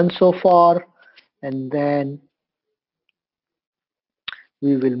have done so far, and then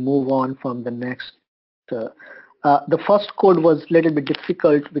we will move on from the next. The first code was a little bit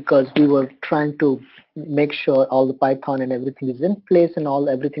difficult because we were trying to make sure all the Python and everything is in place and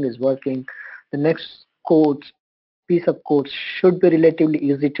everything is working. The next piece of code should be relatively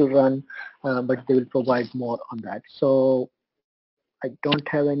easy to run, but they will provide more on that. So I don't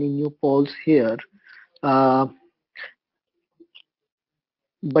have any new polls here. But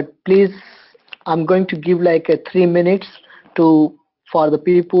please, I'm going to give like 3 minutes for the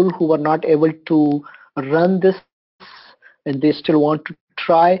people who are not able to run this and they still want to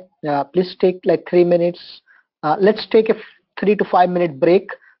try. Please take like 3 minutes. Let's take a 3 to 5 minute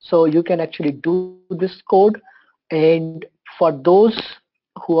break so you can actually do this code. And for those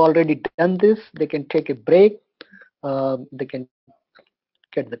who already done this, they can take a break. They can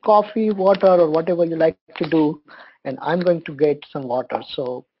get the coffee, water, or whatever you like to do. And I'm going to get some water.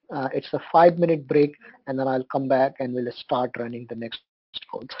 So it's a 5 minute break, and then I'll come back and we'll start running the next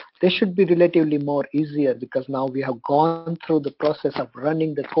code. This should be relatively more easier because now we have gone through the process of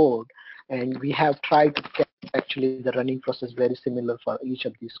running the code, and we have tried to get actually the running process very similar for each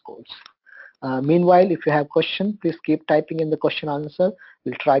of these codes. Meanwhile, if you have questions, please keep typing in the question answer.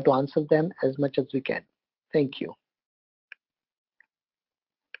 We'll try to answer them as much as we can. Thank you.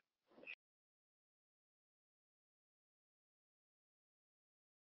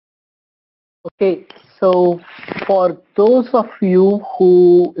 Okay, so for those of you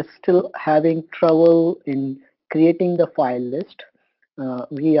who is still having trouble in creating the file list,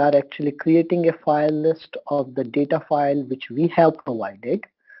 we are actually creating a file list of the data file which we have provided.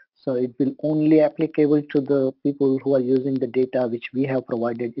 So it will only applicable to the people who are using the data which we have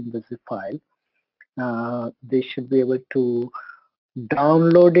provided in the zip file. They should be able to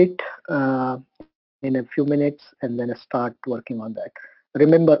download it in a few minutes and then start working on that.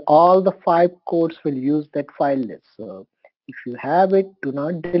 Remember, all the 5 codes will use that file list. So if you have it, do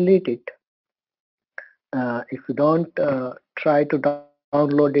not delete it. If you don't, try to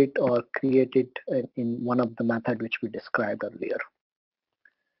download it or create it in one of the methods which we described earlier.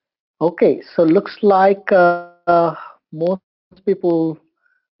 Okay, so looks like most people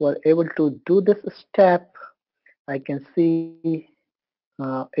were able to do this step. I can see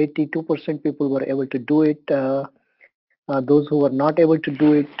 82% people were able to do it. Those who were not able to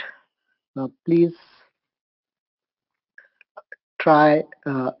do it, please try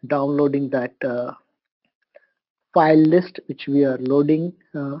downloading that file list which we are loading,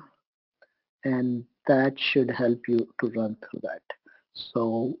 and that should help you to run through that.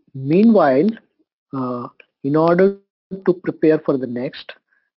 So meanwhile, in order to prepare for the next,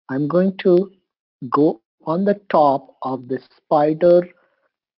 I'm going to go on the top of the spider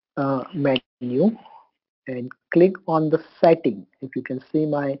menu and click on the setting. If you can see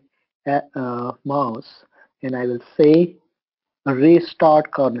my mouse, and I will say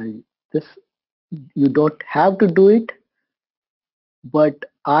restart kernel. This you don't have to do it, but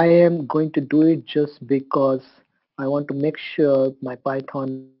I am going to do it just because I want to make sure my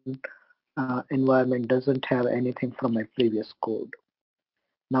Python environment doesn't have anything from my previous code.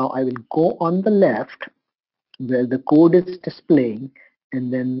 Now I will go on the left where the code is displaying,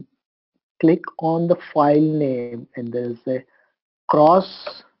 and then click on the file name, and there's a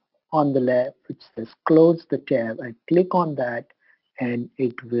cross on the left which says close the tab. I click on that and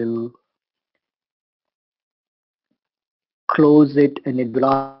it will close it, and it will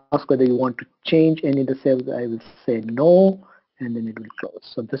ask whether you want to change any of the cells. I will say no, and then it will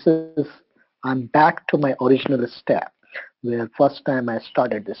close. So this is, I'm back to my original step where first time I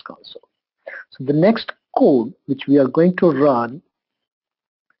started this console. So the next code which we are going to run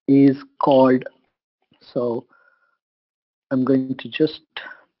is called, so I'm going to just,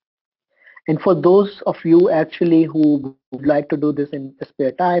 and for those of you actually who would like to do this in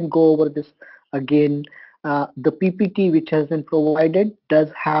spare time, go over this again. The PPT which has been provided does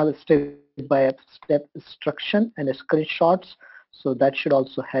have a step-by-step instruction and screenshots, so that should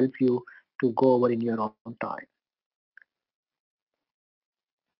also help you to go over in your own time.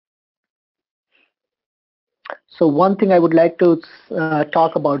 So one thing I would like to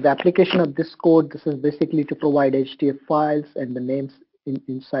talk about the application of this code. This is basically to provide HDF files and the names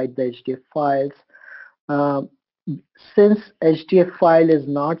inside the HDF files. Uh, since HDF file is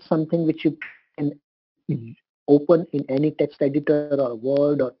not something which you can open in any text editor or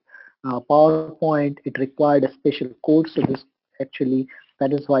Word or PowerPoint, it required a special code. So this actually,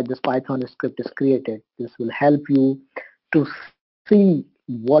 that is why this Python script is created. This will help you to see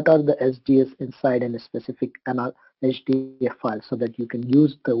what are the SDs inside in a specific HDF file so that you can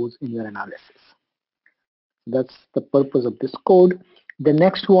use those in your analysis. That's the purpose of this code. The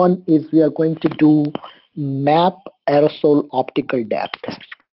next one is we are going to do map aerosol optical depth.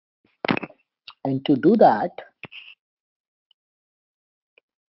 And to do that,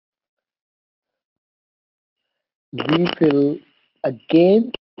 we will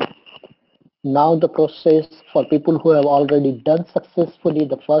again, now the process for people who have already done successfully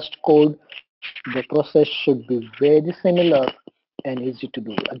the first code, the process should be very similar and easy to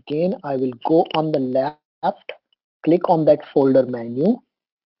do. Again, I will go on the left, click on that folder menu,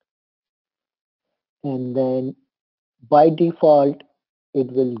 and then by default,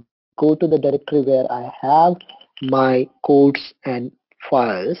 it will go to the directory where I have my codes and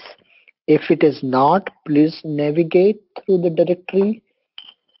files. If it is not, please navigate through the directory,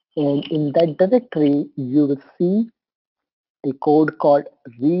 and in that directory you will see a code called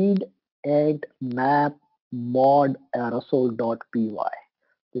read and map mod aerosol.py.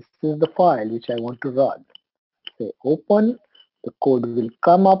 This is the file which I want to run. Say open, the code will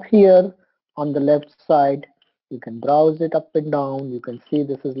come up here on the left side. You can browse it up and down. You can see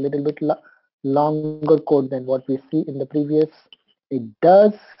this is a little bit longer code than what we see in the previous. It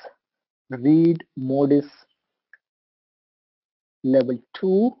does read MODIS level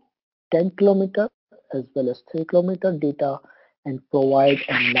 2, 10 kilometer as well as 3 kilometer data and provide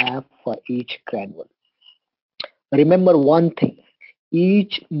a map for each granule. Remember one thing,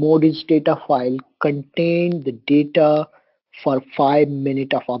 each MODIS data file contains the data for 5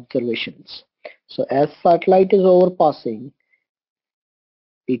 minutes of observations. So as satellite is overpassing,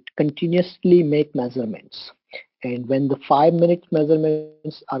 it continuously make measurements. And when the 5 minute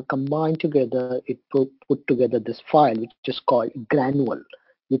measurements are combined together, it put together this file which is called granule.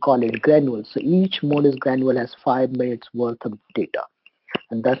 We call it granule. So each MODIS granule has 5 minutes worth of data.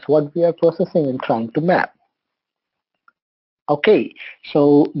 And that's what we are processing and trying to map. Okay,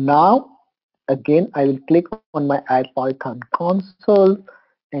 so now again I will click on my IPython console,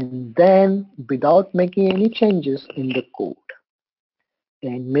 and then without making any changes in the code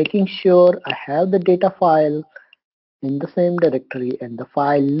and making sure I have the data file in the same directory and the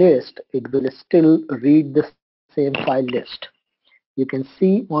file list, it will still read the same file list. You can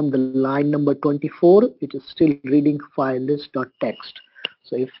see on the line number 24, it is still reading file list.txt.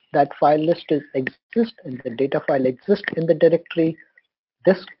 So if that file list exists and the data file exists in the directory,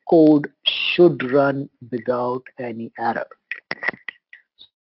 this code should run without any error.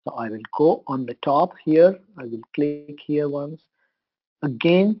 So I will go on the top here. I will click here once.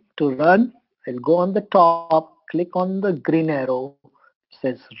 Again, to run, I'll go on the top, click on the green arrow, it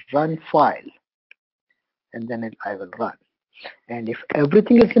says run file, and then I will run. And if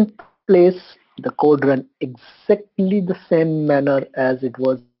everything is in place, the code run exactly the same manner as it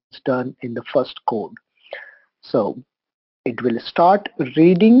was done in the first code. So it will start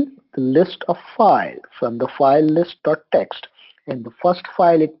reading the list of file from the file list.txt, and the first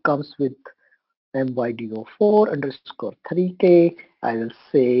file it comes with mydo4 underscore 3k. I will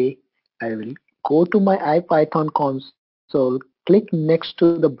say I will go to my IPython console, click next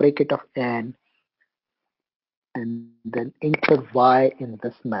to the bracket of n, and then enter y in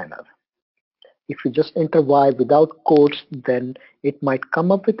this manner. If you just enter y without quotes, then it might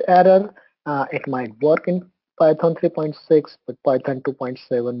come up with error. It might work in Python 3.6, but Python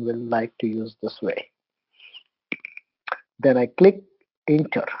 2.7 will like to use this way. Then I click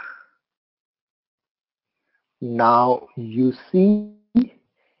enter. Now you see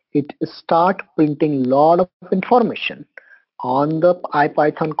it start printing a lot of information on the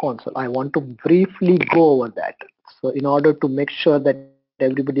IPython console. I want to briefly go over that. So in order to make sure that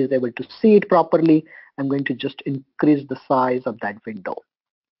everybody is able to see it properly, I'm going to just increase the size of that window.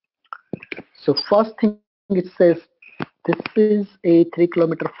 So first thing it says, this is a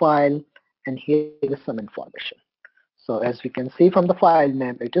 3-kilometer file, and here is some information. So as we can see from the file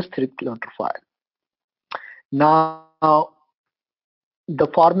name, it is 3-kilometer file. Now the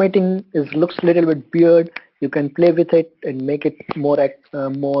formatting looks a little bit weird. You can play with it and make it more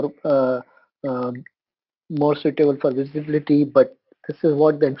suitable for visibility, but this is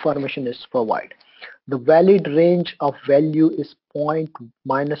what the information is provide. The valid range of value is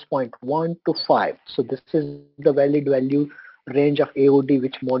 -0.1 to 5. So this is the valid value range of AOD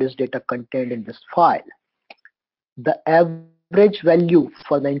which MODIS data contained in this file. The average value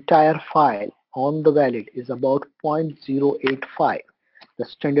for the entire file on the valid is about 0.085. The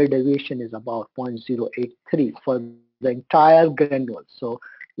standard deviation is about 0.083 for the entire granule. So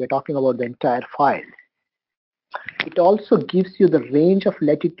we're talking about the entire file. It also gives you the range of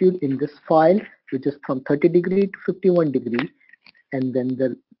latitude in this file, which is from 30 degree to 51 degree, and then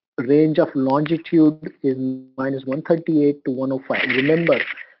the range of longitude is -138 to 105. Remember,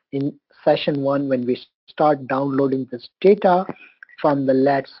 in session 1, when we start downloading this data from the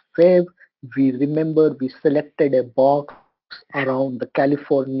Let's Web, we selected a box around the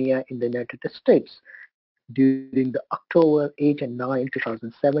California in the United States during the October 8 and 9,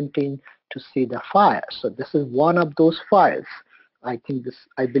 2017 to see the fire. So this is one of those files. I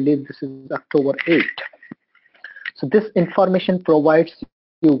believe this is October 8. So this information provides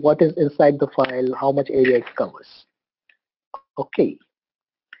you what is inside the file, how much area it covers. Okay.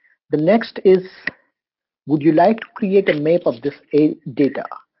 The next is, would you like to create a map of this data?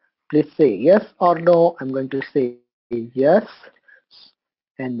 Please say yes or no. I'm going to say yes,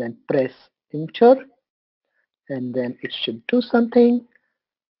 and then press enter, and then it should do something,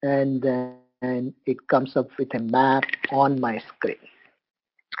 and then it comes up with a map on my screen.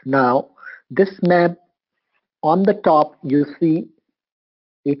 Now this map, on the top you see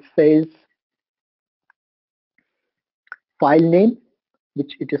it says file name,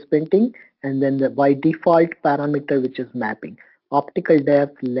 which it is printing, and then the by default parameter, which is mapping, optical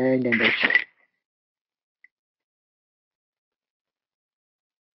depth, land, and ocean.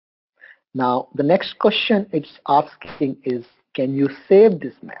 Now the next question it's asking is, can you save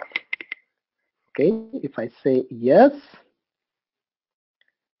this map? Okay, if I say yes,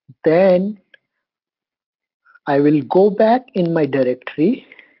 then I will go back in my directory,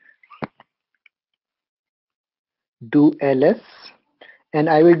 do ls, and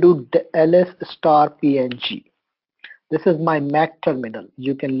I will do ls star png. This is my Mac terminal.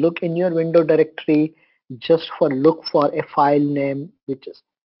 You can look in your window directory, just look for a file name which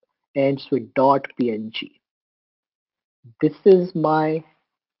ends with .png. This is my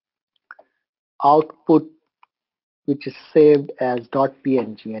output which is saved as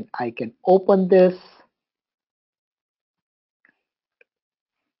 .png, and I can open this,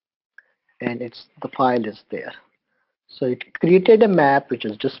 and the file is there. So it created a map which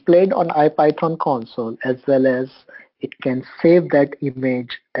is displayed on IPython console, as well as it can save that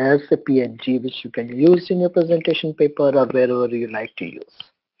image as a PNG, which you can use in your presentation paper or wherever you like to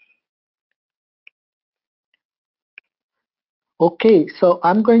use. Okay, so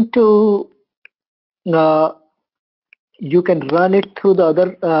I'm going to, you can run it through the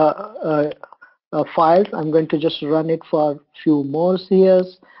other files. I'm going to just run it for a few more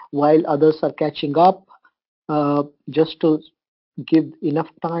years while others are catching up, just to give enough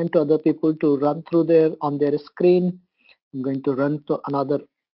time to other people to run through on their screen. I'm going to run to another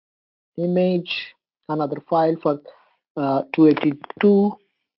image, another file for 282.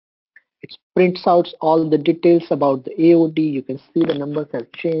 It prints out all the details about the AOD. You can see the numbers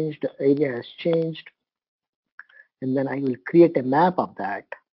have changed, the area has changed, and then I will create a map of that,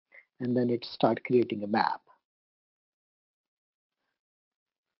 and then it start creating a map.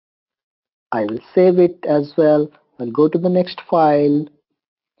 I will save it as well. I'll go to the next file,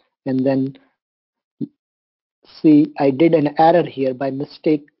 and then see I did an error here by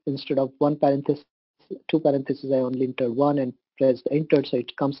mistake. Instead of one parenthesis, two parentheses, I only entered one and pressed enter, so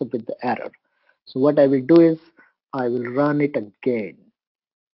it comes up with the error. So what I will do is I will run it again.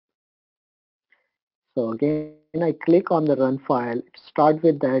 So again, I click on the run file. Start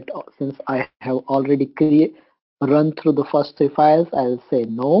with that. Since I have already run through the first three files, I will say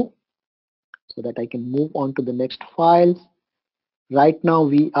no, so that I can move on to the next files. Right now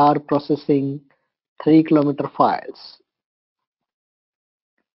we are processing 3 kilometer files.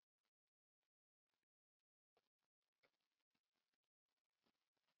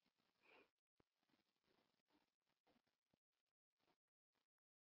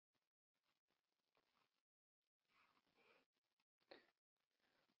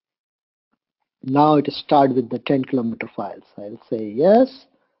 Now it start with the 10 kilometer files. I'll say yes,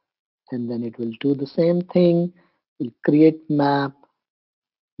 and then it will do the same thing. We'll create map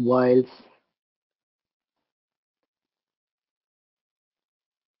whiles.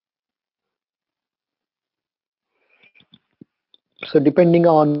 So depending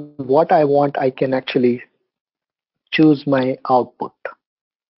on what I want, I can actually choose my output.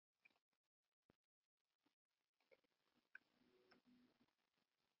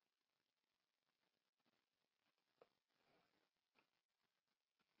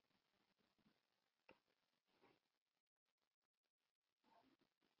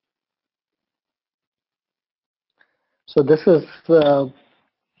 So this is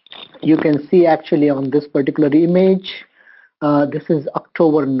you can see actually on this particular image. This is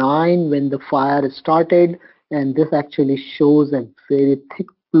October 9 when the fire started, and this actually shows a very thick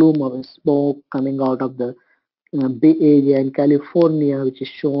plume of smoke coming out of the Bay Area in California, which is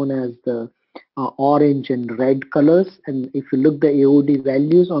shown as the orange and red colors. And if you look the AOD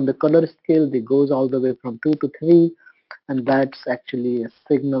values on the color scale, they goes all the way from 2 to 3, and that's actually a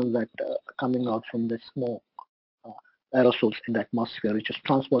signal that coming out from the smoke aerosols in the atmosphere, which is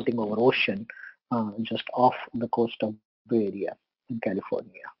transporting over ocean just off the coast of Bay Area in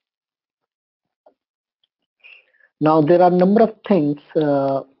California. Now there are a number of things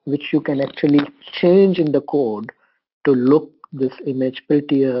which you can actually change in the code to look this image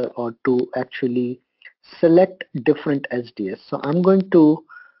prettier or to actually select different SDS. So I'm going to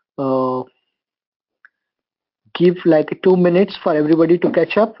give like 2 minutes for everybody to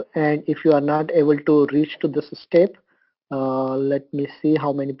catch up, and if you are not able to reach to this step, let me see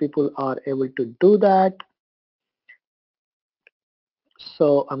how many people are able to do that.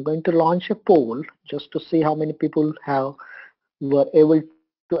 So I'm going to launch a poll just to see how many people were able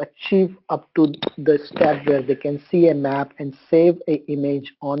to achieve up to the step where they can see a map and save a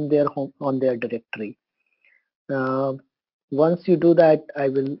image on their home on their directory. Uh, Once you do that, I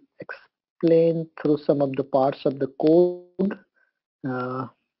will explain through some of the parts of the code, uh,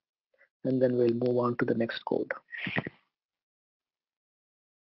 and then we'll move on to the next code.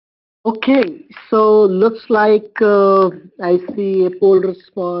 Okay, so looks like I see a poll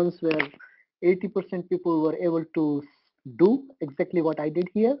response where 80% people were able to do exactly what I did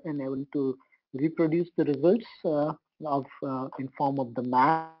here and able to reproduce the results in form of the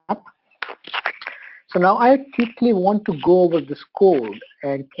map. So now I quickly want to go over this code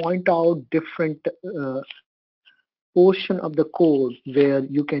and point out different portion of the code where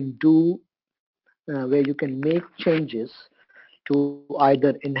you can do where you can make changes to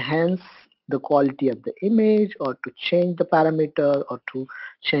either enhance the quality of the image or to change the parameter or to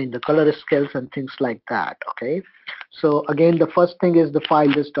change the color scales and things like that. Okay, so again the first thing is the file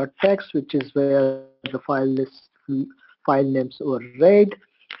list.txt, which is where the file names were read.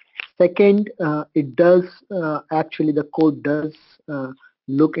 Second, it does actually the code does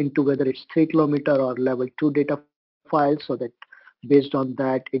look into whether it's 3 kilometer or level 2 data file, so that based on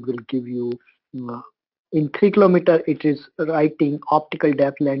that it will give you uh, in 3 kilometer it is writing optical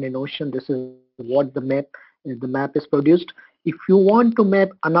depth, land and ocean. This is what the map is produced. If you want to map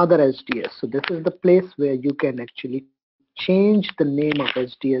another SDS, so this is the place where you can actually change the name of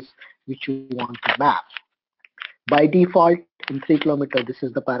SDS which you want to map. By default, in 3 kilometer, this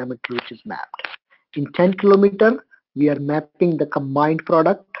is the parameter which is mapped. In 10 kilometer, we are mapping the combined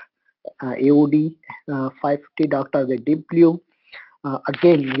product, AOD 550 Dr. the deep blue.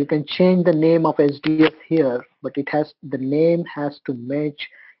 Again, you can change the name of SDS here, but the name has to match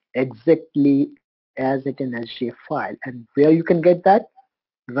exactly as it in SDF file. And where you can get that?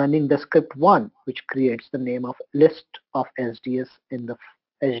 Running the script one, which creates the name of list of SDS in the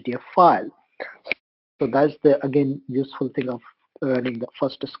SDF file. So that's the again useful thing of running the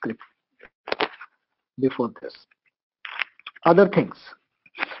first script before this. Other things,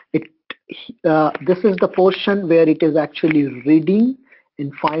 it this is the portion where it is actually reading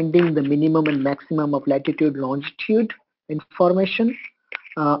and finding the minimum and maximum of latitude, longitude information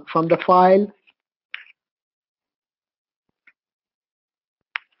from the file.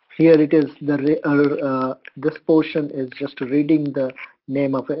 Here it is, this portion is just reading the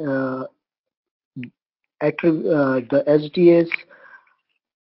name of the SDS.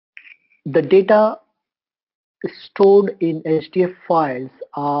 The data stored in HDF files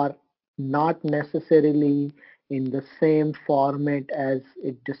are not necessarily in the same format as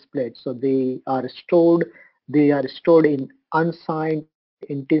it displayed. So they are stored in unsigned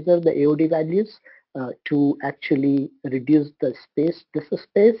integer, the AOD values, to actually reduce the disk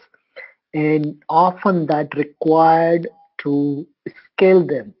space, and often that required to scale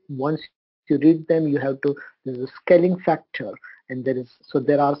them. Once you read them, you have to, there's a scaling factor, and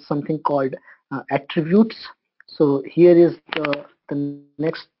there are something called attributes. So here is the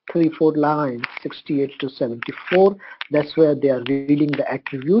next 3-4 lines, 68 to 74. That's where they are reading the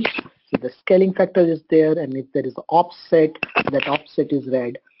attributes. So the scaling factor is there, and if there is an offset, that offset is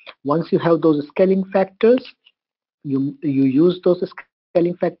read. Once you have those scaling factors, you use those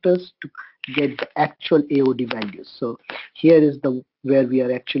scaling factors to get the actual AOD values. So here is the where we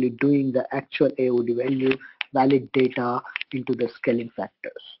are actually doing the actual AOD value, valid data into the scaling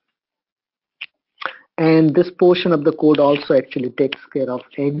factors. And this portion of the code also actually takes care of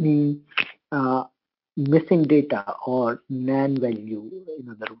any missing data or NaN value, in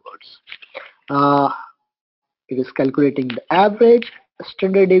other words. It is calculating the average,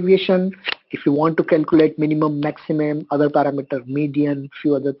 standard deviation. If you want to calculate minimum, maximum, other parameter, median,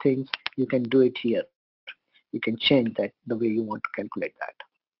 few other things, you can do it here. You can change that the way you want to calculate that.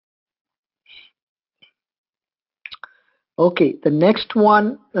 Okay, the next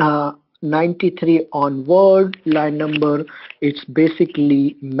one, 93 onward, line number, it's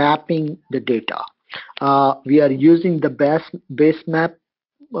basically mapping the data. We are using the base map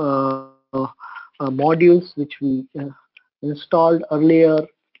modules which we installed earlier,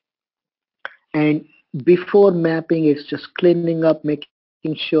 and before mapping, it's just cleaning up, making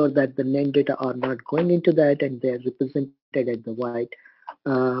sure that the NaN data are not going into that and they're represented at the white.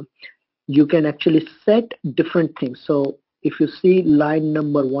 You can actually set different things. So if you see line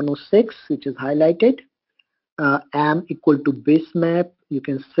number 106, which is highlighted, am equal to base map, you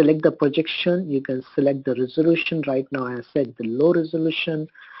can select the projection, you can select the resolution. Right now I set the low resolution.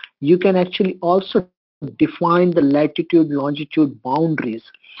 You can actually also define the latitude, longitude boundaries.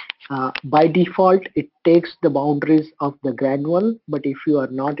 By default, it takes the boundaries of the granule, but if you are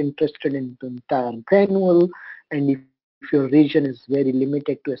not interested in the entire granule, and if your region is very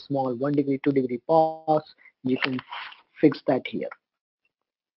limited to a small 1 degree, 2 degree pause, you can fix that here.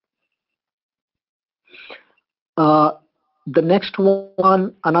 The next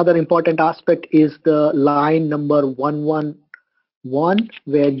one, another important aspect is the line number 111,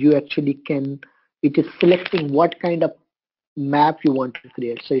 where you actually can, it is selecting what kind of map you want to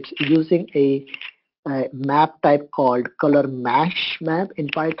create. So it's using a map type called color mesh map in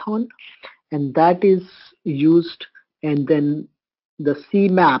Python, and that is used, and then the C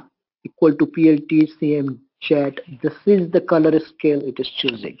map equal to PLT CM jet. This is the color scale it is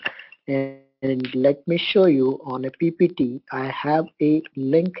choosing. And let me show you on a PPT. I have a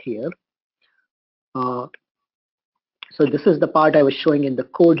link here. So this is the part I was showing in the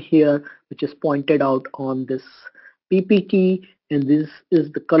code here, which is pointed out on this PPT, and this is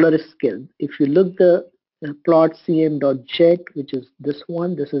the color scale. If you look the plot cm.jet, which is this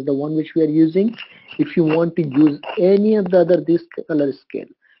one, this is the one which we are using. If you want to use any of the other this color scale,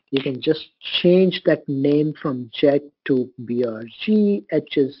 you can just change that name from jet to BRG,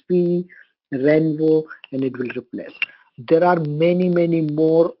 HSV, Rainbow, and it will replace. There are many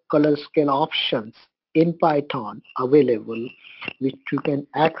more color scale options in Python available, which you can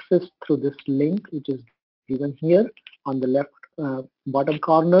access through this link, which is given here on the left bottom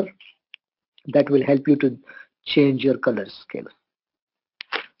corner. That will help you to change your color scale.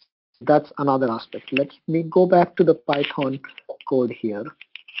 That's another aspect. Let me go back to the Python code here.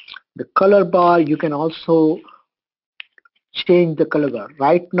 The color bar, you can also change the color bar.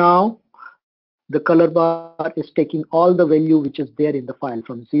 Right now, the color bar is taking all the value which is there in the file.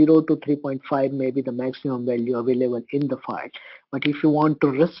 From 0 to 3.5 may be the maximum value available in the file. But if you want to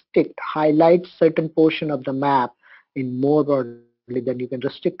restrict, highlight certain portion of the map in more broadly, then you can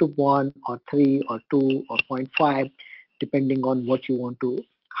restrict to 1 or 3 or 2 or 0.5, depending on what you want to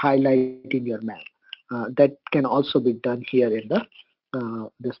highlight in your map. That can also be done here in the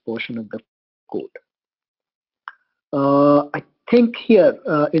this portion of the code. I think here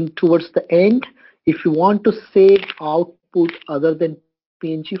in towards the end, if you want to save output other than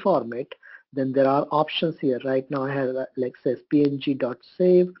PNG format, then there are options here. Right now I have like says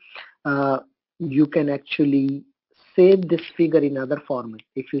png.save. You can actually save this figure in other format.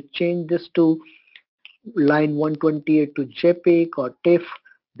 If you change this to line 128 to JPEG or TIFF,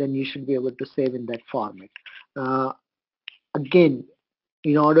 then you should be able to save in that format. Again,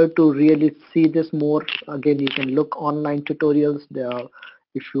 in order to really see this more, again, you can look online tutorials. There are,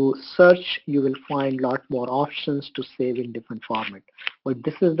 if you search, you will find a lot more options to save in different format. But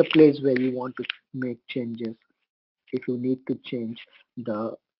this is the place where you want to make changes if you need to change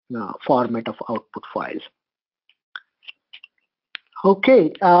the format of output files.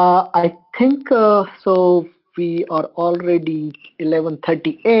 Okay, I think so we are already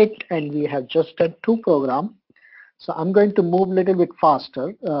 11:38 and we have just done 2 programs. So I'm going to move a little bit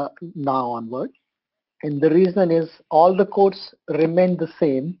faster now onward. And the reason is all the codes remain the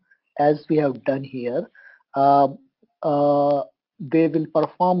same as we have done here. They will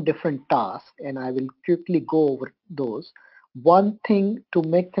perform different tasks and I will quickly go over those. One thing to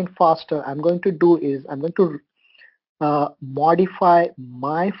make things faster I'm going to do is I'm going to modify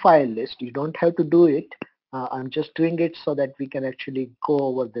my file list. You don't have to do it. I'm just doing it so that we can actually go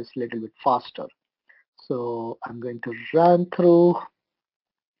over this a little bit faster. So I'm going to run through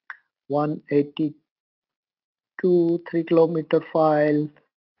 182 3-kilometer file.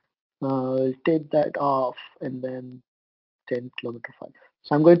 I'll take that off and then 10-kilometer file.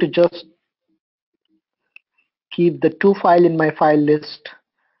 So I'm going to just keep the 2 file in my file list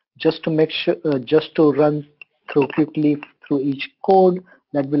just to make sure, just to run through quickly through each code.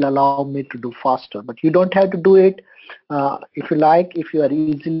 That will allow me to do faster. But you don't have to do it. If you like, if you are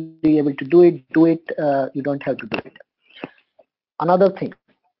easily able to do it, do it. You don't have to do it. Another thing,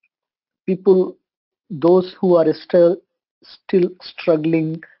 people, those who are still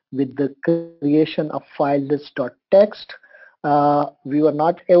struggling with the creation of file list.txt, we were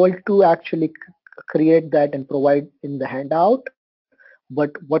not able to actually create that and provide in the handout.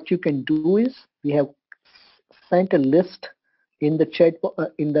 But what you can do is we have sent a list in the chat,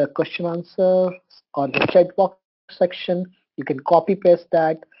 in the question answer or the chat box section. You can copy paste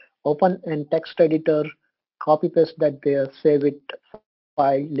that, open in text editor, copy paste that there, save it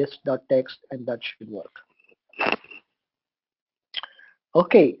file list.txt, and that should work.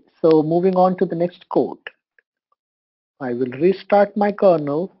 Okay, so moving on to the next code. I will restart my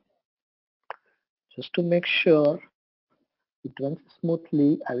kernel just to make sure it runs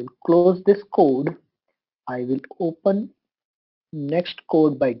smoothly. I will close this code. I will open next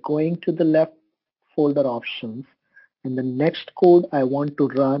code by going to the left folder options, and the next code I want to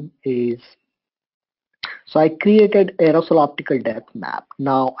run is, so I created aerosol optical depth map.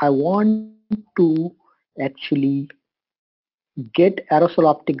 Now I want to actually get aerosol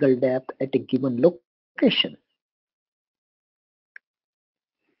optical depth at a given location.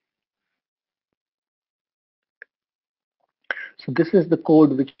 So this is the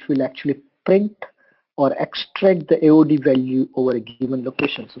code which will actually print or extract the AOD value over a given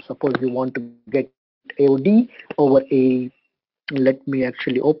location. So suppose you want to get AOD over a, let me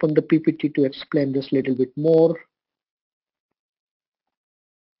actually open the PPT to explain this a little bit more.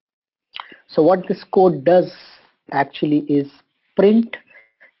 So what this code does actually is print,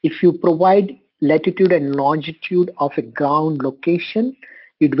 if you provide latitude and longitude of a ground location,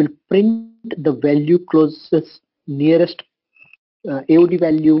 it will print the value closest nearest AOD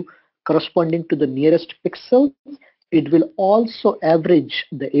value corresponding to the nearest pixel. It will also average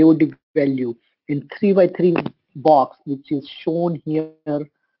the AOD value in 3x3 box, which is shown here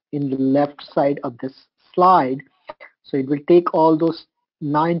in the left side of this slide. So it will take all those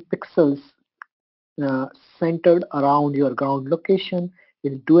 9 pixels centered around your ground location.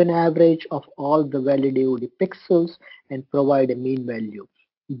 It will do an average of all the valid AOD pixels and provide a mean value.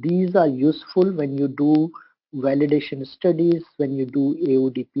 These are useful when you do validation studies, when you do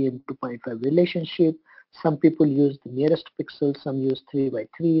AOD PM2.5 relationship. Some people use the nearest pixel, some use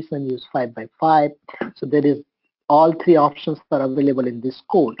 3x3, some use 5x5. So there is all 3 options are available in this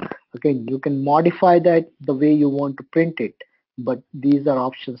code. Again, you can modify that the way you want to print it, but these are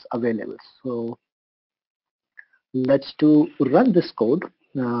options available. So let's run this code,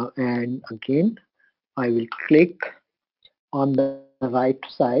 and again I will click on the right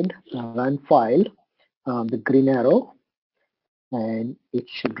side, run file, the green arrow, and it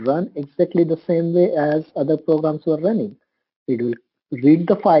should run exactly the same way as other programs were running. It will read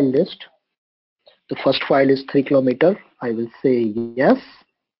the file list. The first file is 3 kilometer. I will say yes,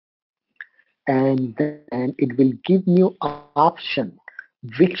 and then it will give me an option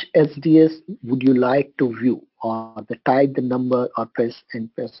which SDS would you like to view, or the type, the number, or press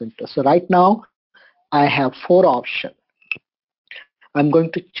and press enter. So right now I have 4 options. I'm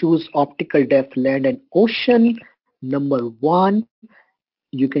going to choose optical depth, land and ocean. Number 1,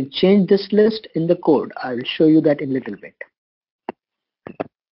 you can change this list in the code. I will show you that in a little bit.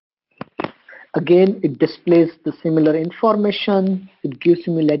 Again, it displays the similar information. It gives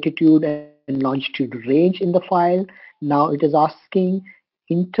me latitude and longitude range in the file. Now it is asking,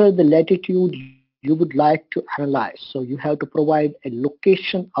 enter the latitude you would like to analyze. So you have to provide a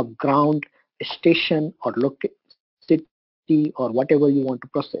location of ground station or city or whatever you want to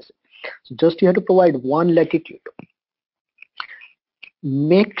process. So just you have to provide one latitude.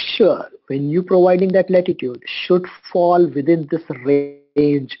 Make sure when you providing that latitude should fall within this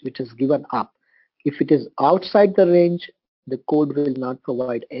range which is given up. If it is outside the range, the code will not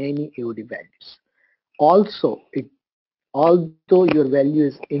provide any AOD values. Also, although your value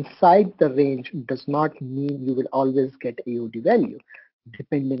is inside the range does not mean you will always get AOD value,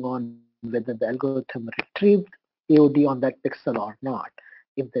 depending on whether the algorithm retrieved AOD on that pixel or not.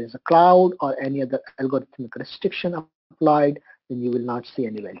 If there is a cloud or any other algorithmic restriction applied, then you will not see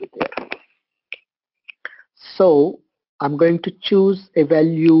any value there. So I'm going to choose a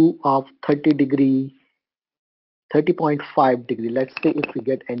value of 30.5 degree. Let's see if we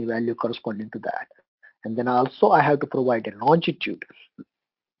get any value corresponding to that. And then also I have to provide a longitude.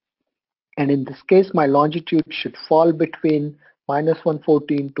 And in this case, my longitude should fall between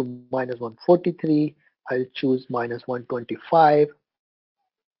 -114 to -143. I'll choose -125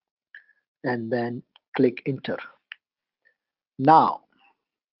 and then click enter. Now,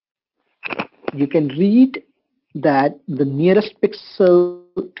 you can read that the nearest pixel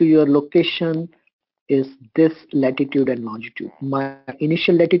to your location is this latitude and longitude. My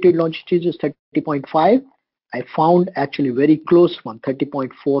initial latitude longitude is 30.5. I found actually very close one,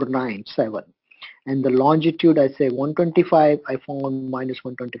 30.497. And the longitude, I say 125, I found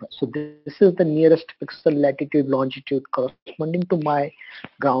 -125. So this is the nearest pixel latitude longitude corresponding to my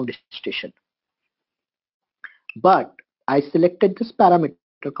ground station. But I selected this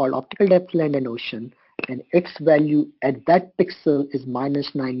parameter called optical depth, land and ocean, and its value at that pixel is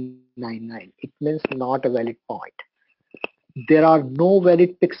 -999. It means not a valid point. There are no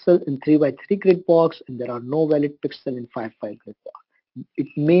valid pixels in 3x3 grid box, and there are no valid pixels in 5x5 grid box.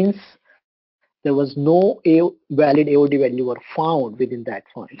 It means there was no valid AOD value were found within that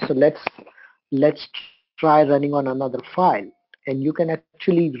file. So let's try running on another file, and you can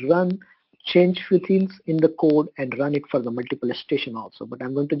actually change few things in the code and run it for the multiple station also. But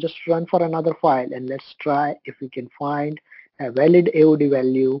I'm going to just run for another file, and let's try if we can find a valid AOD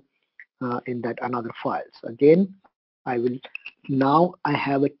value in that another file. So again, now I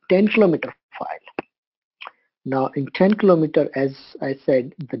have a 10-kilometer file. Now in 10 kilometer, as I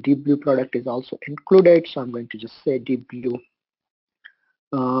said, the deep blue product is also included. So I'm going to just say deep blue,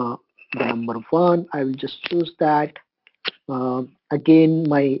 the number 1. I will just choose that. Again,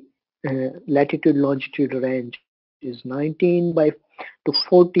 my latitude longitude range is 19 to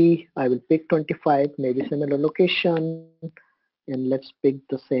 40. I will pick 25, maybe similar location, and let's pick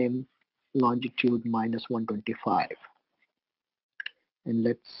the same longitude -125. And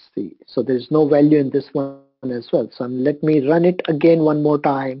let's see. So there's no value in this one as well. So let me run it again one more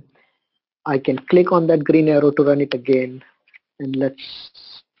time. I can click on that green arrow to run it again, and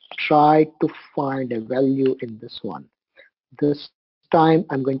let's try to find a value in this one. This time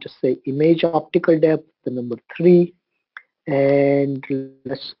I'm going to say image optical depth, the number 3, and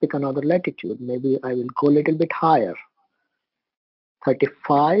let's pick another latitude. Maybe I will go a little bit higher,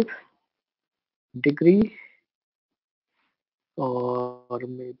 35 degree, or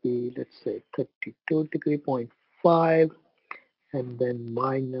maybe let's say 32 degree 0.5, and then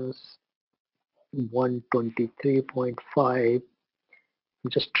 -123.5. I'm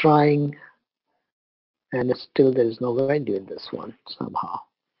just trying, and still there is no value in this one somehow.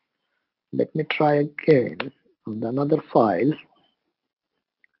 Let me try again on another file.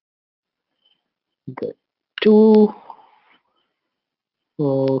 The 2.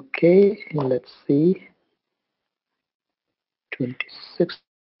 Okay, let's see.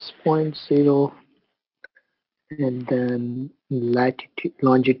 26.0, and then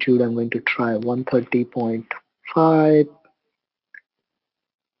longitude I'm going to try 130.5.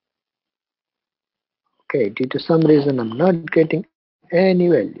 Okay, due to some reason I'm not getting any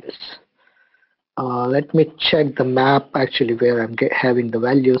values. Let me check the map actually where I'm having the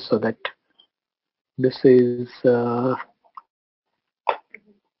values, so that this is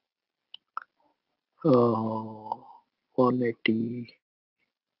 180,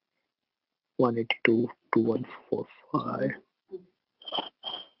 182 to 145.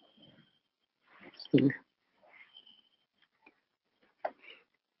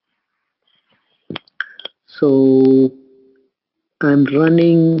 So I'm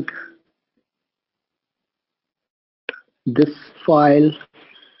running this file.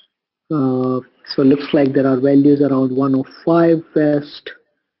 So looks like there are values around 105 west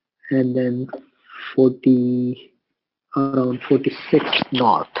and then 40 around 46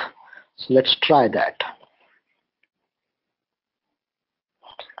 north. So let's try that.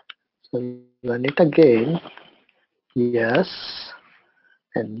 So run it again. Yes.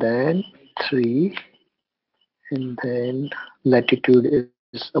 And then 3. And then latitude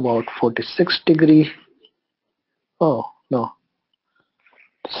is about 46 degree. Oh, no.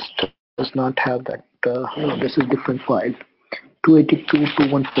 This does not have that. No, this is different file.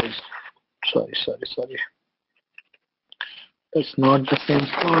 282.214. Sorry. That's not the same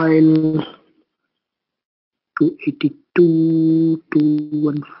file.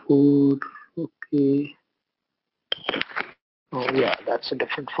 282.214. Okay. Oh yeah, that's a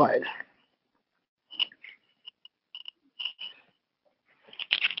different file.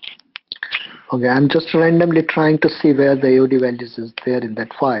 Okay, I'm just randomly trying to see where the AOD values is there in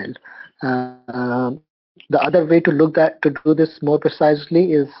that file. The other way to do this more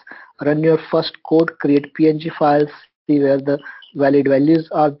precisely is run your first code, create PNG files, see where the valid values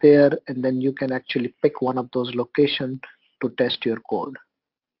are there, and then you can actually pick one of those locations to test your code.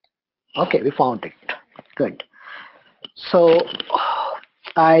 Okay, we found it. Good. So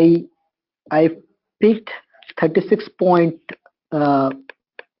I picked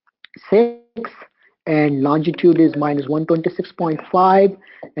 36.6 and longitude is minus 126.5,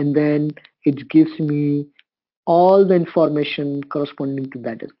 and then it gives me all the information corresponding to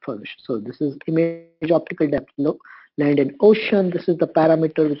that information. So this is image optical depth, land and ocean. This is the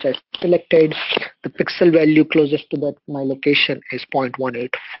parameter which I selected. The pixel value closest to that my location is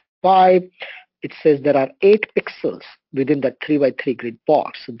 0.185. It says there are 8 pixels within that 3x3 grid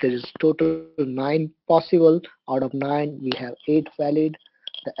box. So there is total 9 possible. Out of 9, we have 8 valid.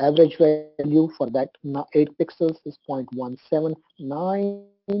 The average value for that 8 pixels is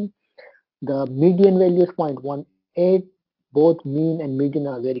 0.179. The median value is 0.18. Both mean and median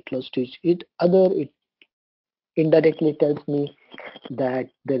are very close to each other. It indirectly tells me that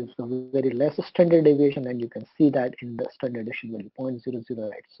there is a very less standard deviation, and you can see that in the standard deviation value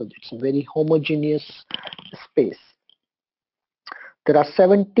 0.008. So it's a very homogeneous space. There are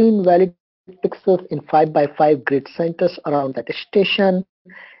 17 valid pixels in 5x5 grid centers around that station.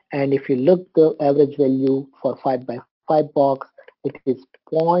 And if you look the average value for 5x5 box, it is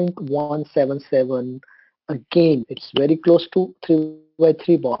 0.177. Again, it's very close to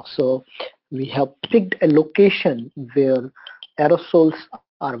 3x3 box. So we have picked a location where aerosols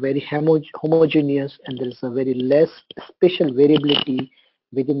are very homogeneous, and there is a very less spatial variability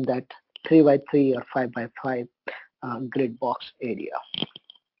within that 3x3 or 5x5 grid box area.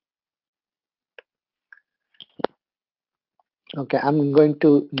 Okay, I'm going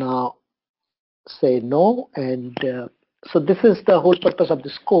to now say no, and so this is the whole purpose of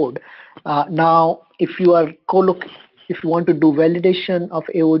this code. Now, if you are if you want to do validation of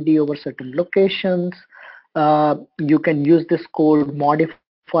AOD over certain locations, you can use this code,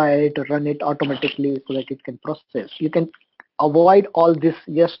 modify it, run it automatically so that it can process. You can avoid all this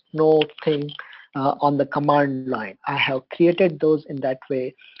yes no thing on the command line. I have created those in that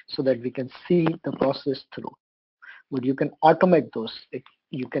way so that we can see the process through. But you can automate those.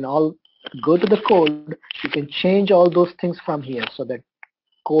 You can all go to the code. You can change all those things from here so that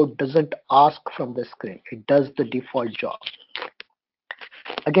code doesn't ask from the screen. It does the default job.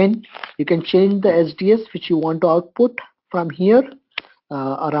 Again, you can change the SDS which you want to output from here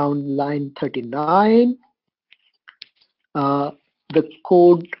around line 39. The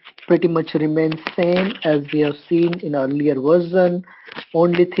code pretty much remains same as we have seen in earlier version.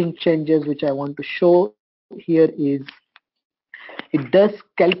 Only thing changes which I want to show here is it does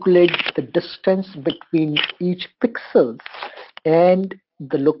calculate the distance between each pixels and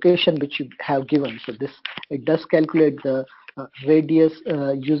the location which you have given. So this it does calculate the radius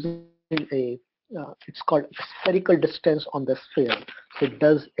using a it's called spherical distance on the sphere. So it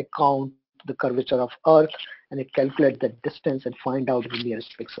does account the curvature of Earth, and it calculates the distance and find out the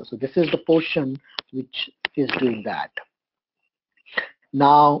nearest pixel. So this is the portion which is doing that.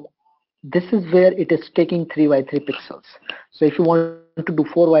 Now this is where it is taking 3x3 pixels. So if you want to do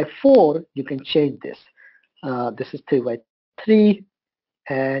 4x4, you can change this. This is 3x3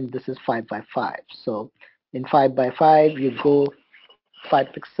 and this is 5x5. So in 5x5 you go 5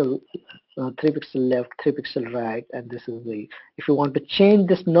 pixel 3 pixel left, 3 pixel right, and this is the, if you want to change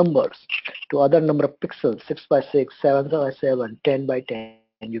these numbers to other number of pixels, 6x6, 7x7, 10x10,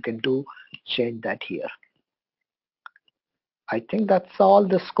 you can change that here. I think that's all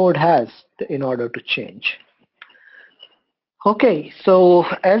this code has in order to change. Okay, so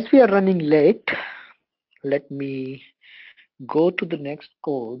as we are running late, let me go to the next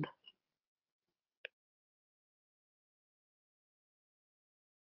code.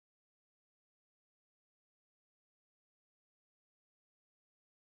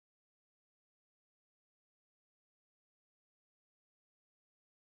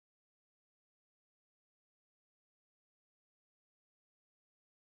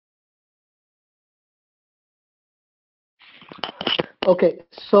 Okay,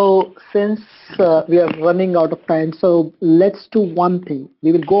 so since we are running out of time, so let's do one thing.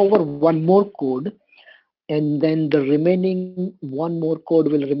 We will go over one more code, and then the remaining one more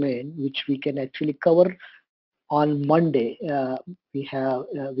code will remain, which we can actually cover on Monday. We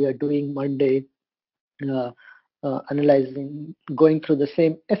are doing Monday uh, analyzing, going through the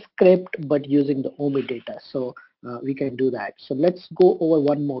same script but using the OMI data. So we can do that. So let's go over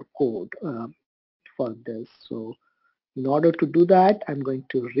one more code for this. So in order to do that, I'm going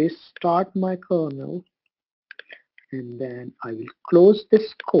to restart my kernel, and then I will close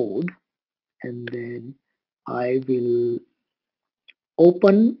this code, and then I will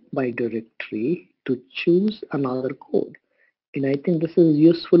open my directory to choose another code. And I think this is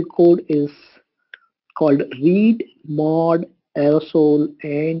useful code is called read mod aerosol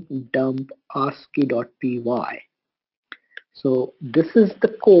and dump ascii.py. So this is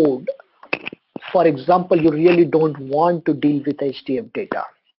the code. For example, you really don't want to deal with HDF data,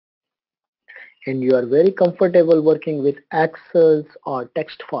 and you are very comfortable working with Access or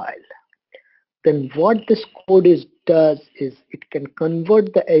text file. Then what this code does is it can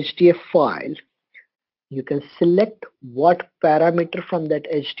convert the HDF file. You can select what parameter from that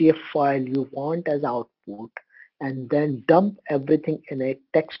HDF file you want as output, and then dump everything in a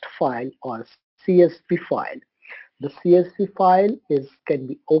text file or CSV file. The CSV file can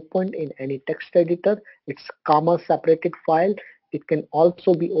be opened in any text editor. It's comma separated file. It can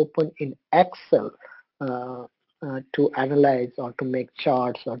also be opened in Excel to analyze or to make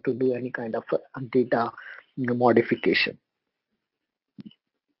charts or to do any kind of data modification.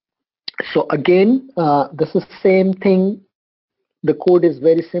 So again, this is same thing. The code is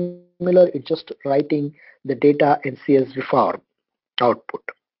very similar. It's just writing the data in CSV form output.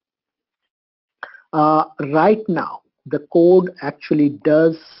 Right now, the code actually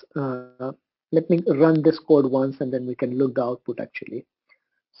does. Let me run this code once, and then we can look the output actually.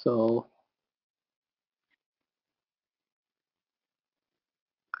 So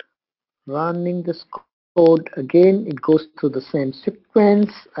running this code again, it goes through the same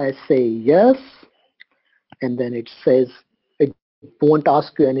sequence. I say yes, and then it says it won't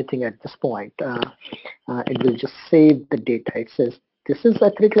ask you anything at this point. It will just save the data. It says this is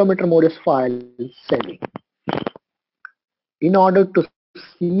a 3 kilometer MODIS file saving. In order to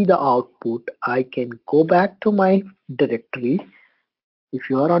see the output, I can go back to my directory. If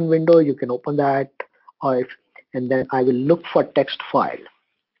you are on Windows, you can open that, or if, and then I will look for text file.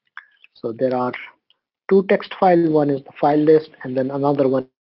 So there are two text files. One is the file list, and then another one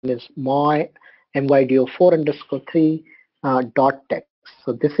is my mydo4_3 dot text.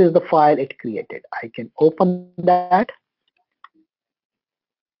 So this is the file it created. I can open that.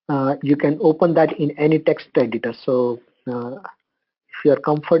 You can open that in any text editor. So if you are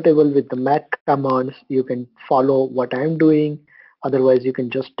comfortable with the Mac commands, you can follow what I'm doing. Otherwise, you can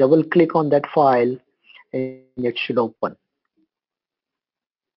just double click on that file and it should open.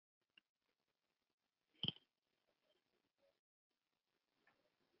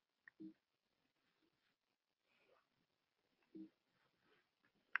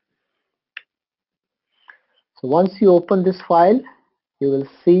 So once you open this file, you will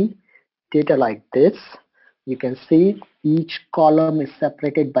see data like this. You can see each column is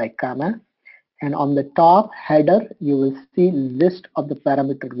separated by comma, and on the top header you will see list of the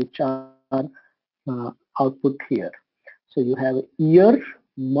parameters which are output here. So you have year,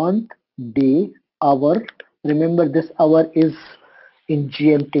 month, day, hour. Remember this hour is in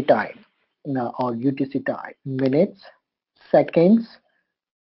GMT time or UTC time. Minutes, seconds,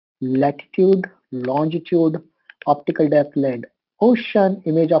 latitude, longitude, optical depth, land, ocean,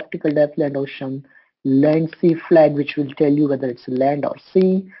 image, optical depth, land, ocean, land, sea flag, which will tell you whether it's land or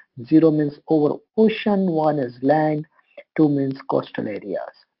sea. 0 means over ocean, 1 is land, 2 means coastal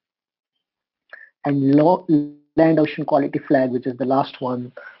areas. And land ocean quality flag, which is the last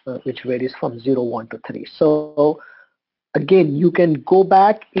one, which varies from 0, 1 to 3. So again, you can go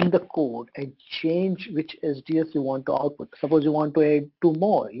back in the code and change which SDS you want to output. Suppose you want to add 2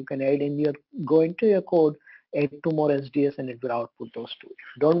 more, you can add in your, go into your code, add 2 more SDS and it will output those 2. If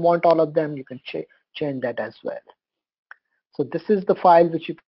you don't want all of them, you can change that as well. So this is the file which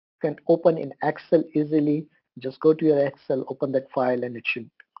you can open in Excel easily Just go to your Excel, open that file, and you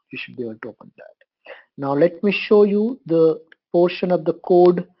should be able to open that. Now let me show you the portion of the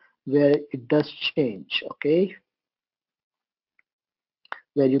code where it does change, okay?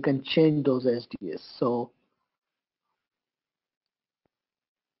 Where you can change those SDS. So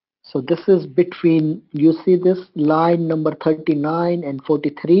this is between, you see this line number 39 and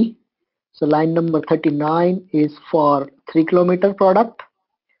 43. So line number 39 is for 3 kilometer product.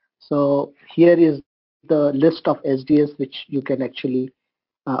 So here is the list of SDS which you can actually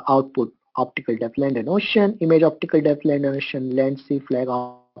output: optical depth, land and ocean, image optical depth, land and ocean, land, sea, flag,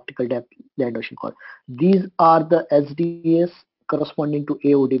 optical depth, land, ocean core. These are the SDS corresponding to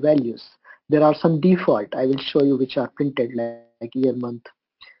AOD values. There are some default. I will show you which are printed like year, month.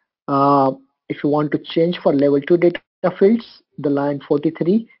 If you want to change for level 2 data fields, the line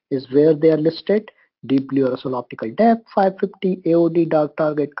 43 is where they are listed. Deep blue aerosol optical depth 550, AOD dark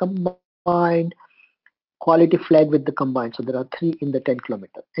target combined, quality flag with the combined. So there are 3 in the 10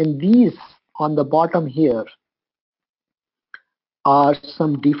 kilometer. And these on the bottom here are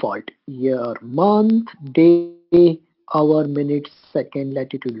some default: year, month, day, hour, minute, second,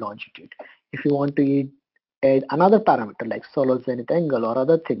 latitude, longitude. If you want to add another parameter like solar zenith angle or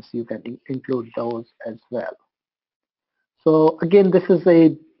other things, you can include those as well. So again, this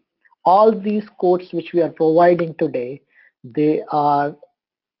is all these codes which we are providing today, they are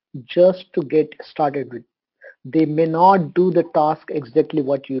just to get started with. They may not do the task exactly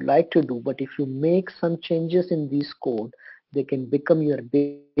what you like to do, but if you make some changes in these code, they can become your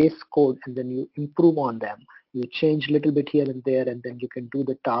base code, and then you improve on them. You change a little bit here and there, and then you can do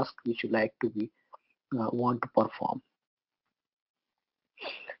the task which you like to want to perform.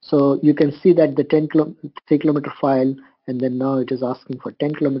 So you can see that the 3 kilometer file, and then now it is asking for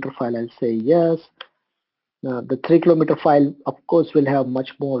 10 kilometer file. I'll say yes. The 3 kilometer file, of course, will have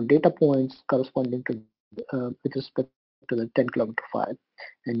much more data points corresponding to with respect to the 10 kilometer file,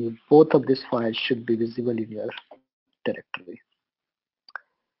 and both of these files should be visible in your directory.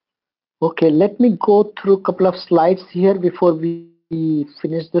 Okay, let me go through a couple of slides here before we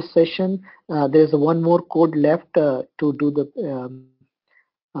finish this session. There's one more code left to do the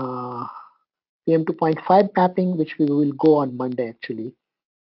uh, PM2.5 mapping, which we will go on Monday actually.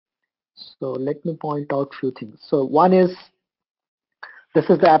 So let me point out few things. So one is, this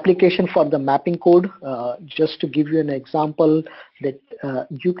is the application for the mapping code. Just to give you an example, that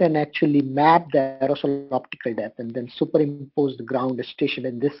you can actually map the aerosol optical depth and then superimpose the ground station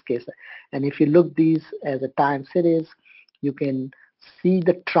in this case. And if you look these as a time series, you can see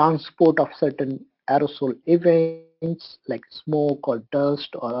the transport of certain aerosol events like smoke or dust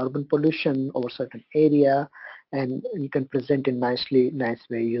or urban pollution over certain area, and you can present in nice way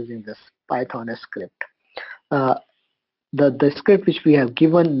using this Python script. Uh, the script which we have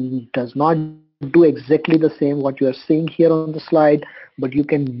given does not do exactly the same what you are seeing here on the slide, but you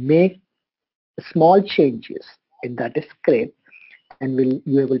can make small changes in that script and will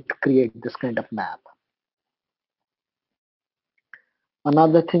you able to create this kind of map.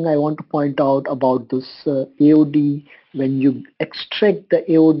 Another thing I want to point out about this AOD, when you extract the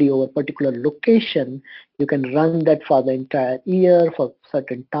AOD over a particular location, you can run that for the entire year, for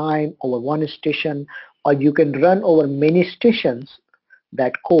certain time, over one station, or you can run over many stations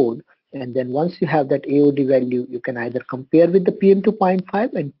that code. And then once you have that AOD value, you can either compare with the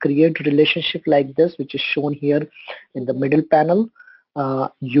PM2.5 and create a relationship like this, which is shown here in the middle panel.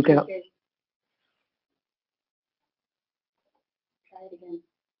 You can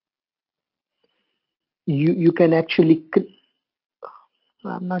you can actually,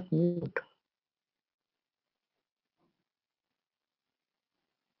 I'm not mute.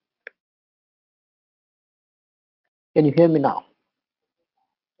 Can you hear me now?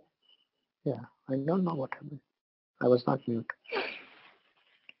 Yeah, I don't know what happened. I was not mute.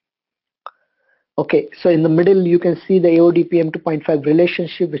 Okay, so in the middle you can see the AOD PM2.5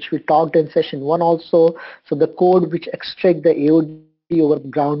 relationship, which we talked in session 1 also. So the code which extract the AOD over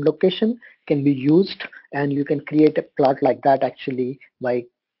ground location can be used, and you can create a plot like that actually by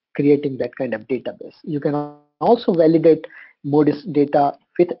creating that kind of database. You can also validate MODIS data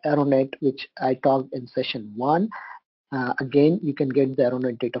with AeroNet, which I talked in session 1. Again, you can get the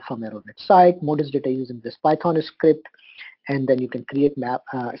AeroNet data from AeroNet site, MODIS data using this Python script, and then you can create map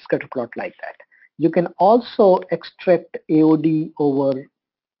scatter plot like that. You can also extract AOD over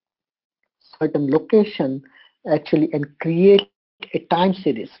certain location actually and create a time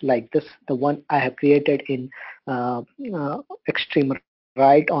series like this, the one I have created in extreme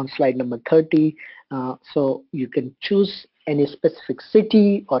right on slide number 30. So you can choose any specific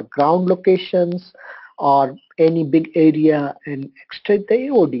city or ground locations, or any big area and extract the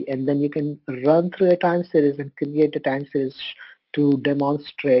AOD, and then you can run through a time series and create a time series to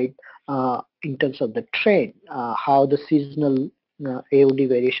demonstrate in terms of the trend how the seasonal AOD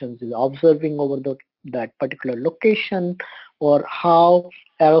variations is observing over that particular location, or how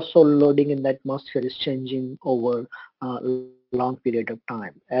aerosol loading in the atmosphere is changing over long period of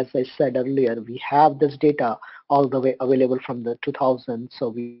time. As I said earlier, we have this data all the way available from the 2000s, so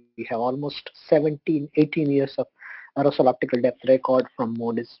we have almost 17, 18 years of aerosol optical depth record from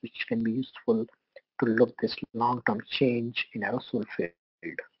MODIS, which can be useful to look this long-term change in aerosol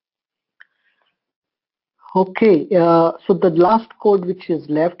field. Okay, so the last code which is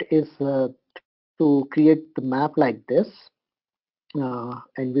left is to create the map like this,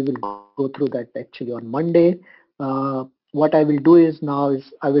 and we will go through that actually on Monday. What I will do is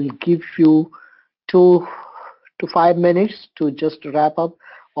I will give you 2 to 5 minutes to just wrap up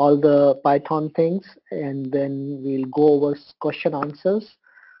all the Python things, and then we'll go over question answers,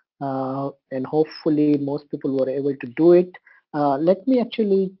 and hopefully most people were able to do it. Let me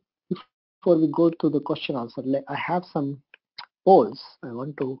actually, before we go to the question answer, I have some polls I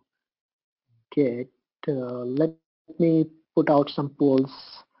want to get. Let me put out some polls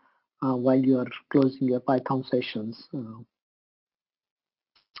while you are closing your Python sessions,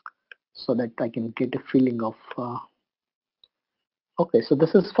 so that I can get a feeling of. Okay, so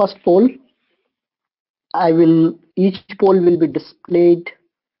this is first poll. Each poll will be displayed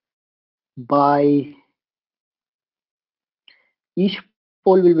by, each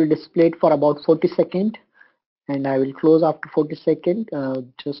poll will be displayed for about 40 seconds, and I will close after 40 seconds.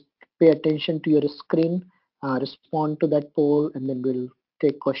 Just pay attention to your screen, respond to that poll, and then we'll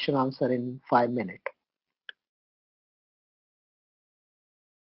take question answer in 5 minutes.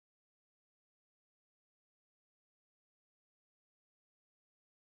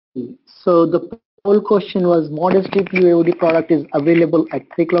 So the poll question was, MODIS GPU AOD product is available at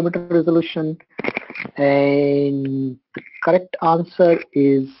 3 kilometer resolution, and the correct answer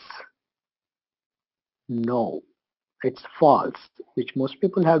is no, it's false, which most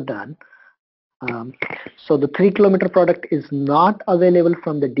people have done. So the 3 kilometer product is not available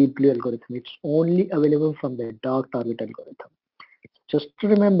from the deep blue algorithm. It's only available from the dark target algorithm. Just to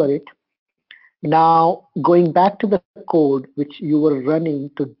remember it. Now, going back to the code which you were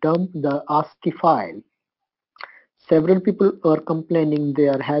running to dump the ASCII file, several people are complaining they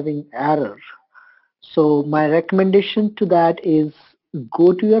are having error. So my recommendation to that is,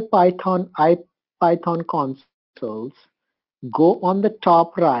 go to your IPython consoles, go on the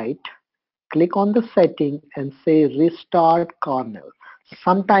top right, click on the setting and say restart kernel.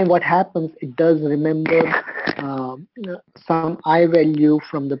 Sometime what happens, it does remember some I value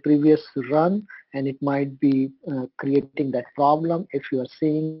from the previous run, and it might be creating that problem. If you are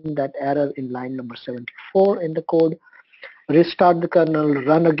seeing that error in line number 74 in the code, restart the kernel,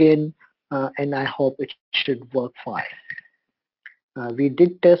 run again, and I hope it should work fine. We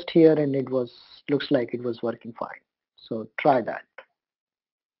did test here, and looks like it was working fine. So try that.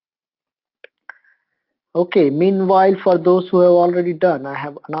 Okay, meanwhile, for those who have already done, I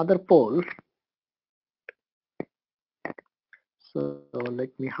have another poll. So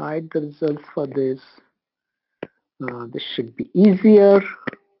let me hide the results for this. This should be easier.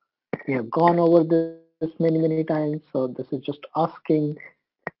 We have gone over this many times. So this is just asking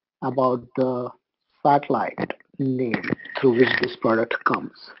about the satellite name through which this product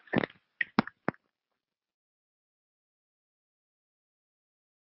comes.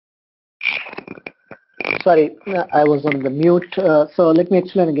 Sorry, I was on the mute. So let me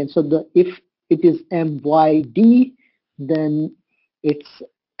explain again. So if it is MYD, then it's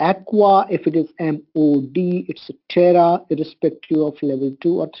aqua. If it is MOD, it's Terra, irrespective of level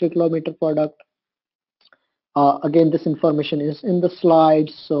 2 or 3 kilometer product. Again, this information is in the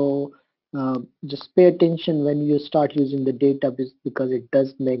slides, so just pay attention when you start using the database, because it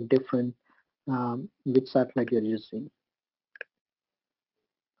does make difference which satellite you're using.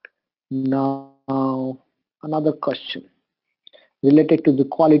 Now, another question related to the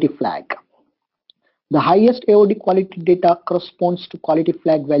quality flag. The highest AOD quality data corresponds to quality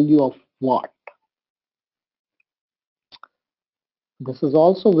flag value of what? This is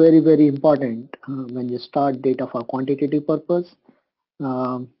also very important when you start data for quantitative purpose.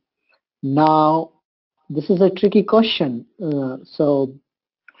 Now, this is a tricky question.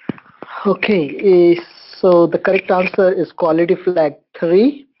 Okay, so the correct answer is quality flag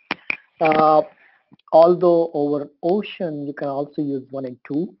 3. Although over ocean, you can also use 1 and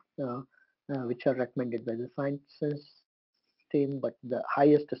 2, which are recommended by the sciences team, but the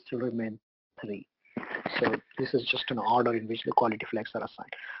highest still remain 3. So this is just an order in which the quality flags are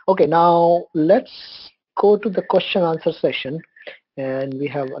assigned. Okay, now let's go to the question answer session, and we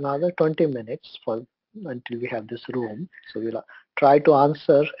have another 20 minutes for until we have this room. So we'll try to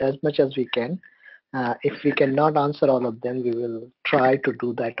answer as much as we can. If we cannot answer all of them, we will try to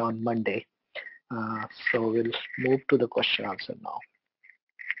do that on Monday. So we'll move to the question answer now.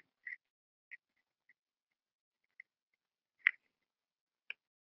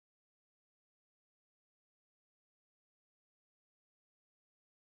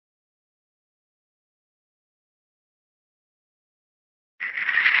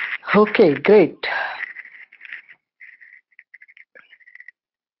 Okay, great.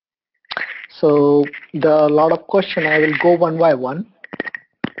 So the lot of question, I will go one by one.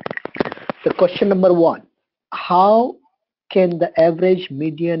 The question number one, how can the average,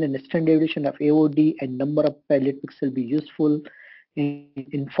 median, and standard deviation of AOD and number of palette pixel be useful in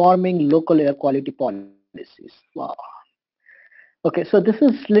informing local air quality policies? Wow. Okay, so this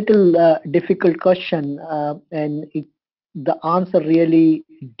is little difficult question, and the answer really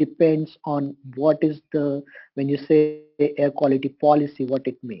depends on what is the, when you say air quality policy, what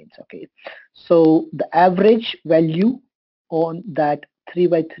it means. Okay, so the average value on that 3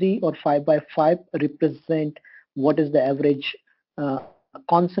 by 3 or 5 by 5 represent what is the average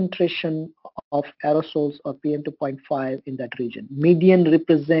concentration of aerosols or PM2.5 in that region. Median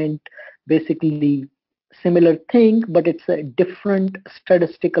represent basically similar thing, but it's a different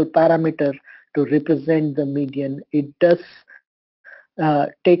statistical parameter to represent the median. It does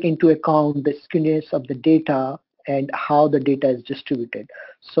take into account the skewness of the data and how the data is distributed.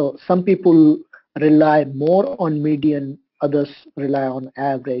 So some people rely more on median, others rely on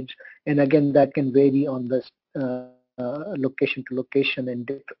average, and again that can vary on the location to location and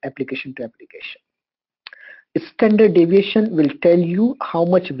application to application. Standard deviation will tell you how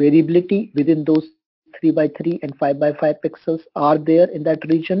much variability within those 3 by 3 and 5 by 5 pixels are there in that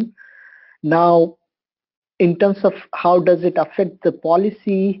region. Now, in terms of how does it affect the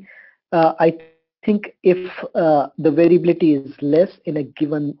policy, I think if the variability is less in a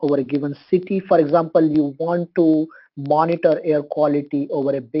given over a given city, for example, you want to monitor air quality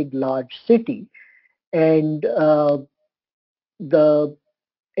over a big large city, and the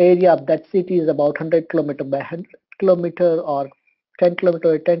area of that city is about 100 kilometer by 100 kilometer or 10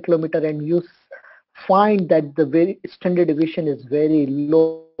 kilometer or 10 kilometer, and you find that the very standard deviation is very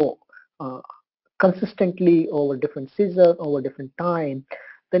low consistently over different season, over different time,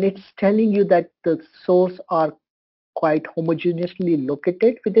 then it's telling you that the source are quite homogeneously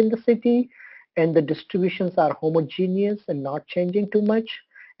located within the city, and the distributions are homogeneous and not changing too much.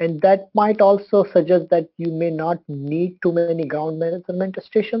 And that might also suggest that you may not need too many ground measurement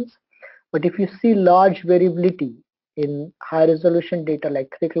stations. But if you see large variability in high resolution data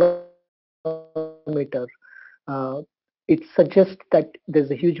like 3 kilometer, it suggests that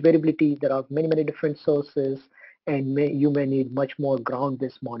there's a huge variability. There are many different sources, and you may need much more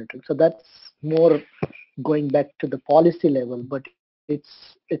ground-based monitoring. So that's more going back to the policy level, but it's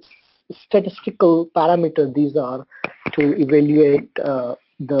statistical parameter these are to evaluate the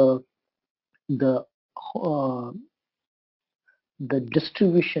uh, the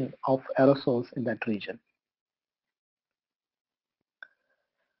distribution of aerosols in that region.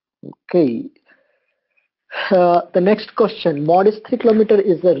 Okay. The next question, MODIS 3 kilometer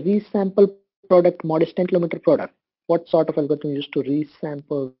is a resample product, MODIS 10 kilometer product. What sort of algorithm used to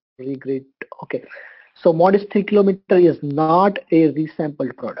resample, regrade? Okay, so MODIS 3 kilometer is not a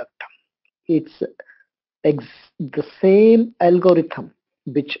resampled product. It's the same algorithm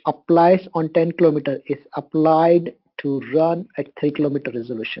which applies on 10 kilometer is applied to run at 3 kilometer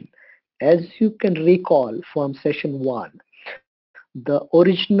resolution. As you can recall from session 1, the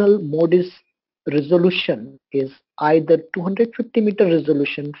original MODIS resolution is either 250 meter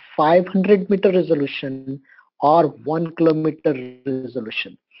resolution, 500 meter resolution, or 1 kilometer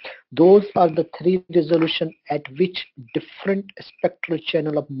resolution. Those are the three resolution at which different spectral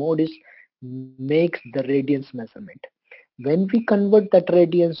channel of MODIS makes the radiance measurement. When we convert that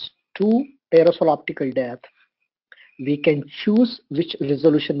radiance to aerosol optical depth, we can choose which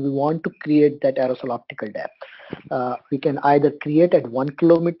resolution we want to create that aerosol optical depth. We can either create at 1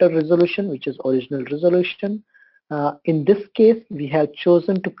 kilometer resolution, which is original resolution. In this case, we have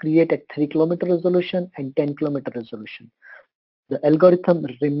chosen to create at 3 kilometer resolution and 10 kilometer resolution. The algorithm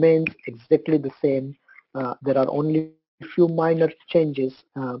remains exactly the same. There are only few minor changes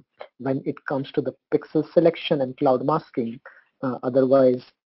when it comes to the pixel selection and cloud masking.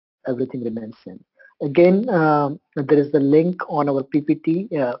 Otherwise, everything remains same. Again, there is the link on our PPT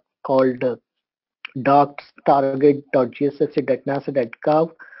called docs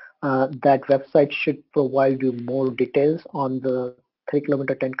target.gsfc.nasa.gov, that website should provide you more details on the 3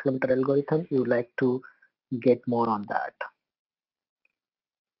 kilometer, 10 kilometer algorithm. You like to get more on that.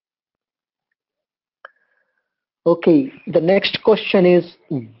 Okay, the next question is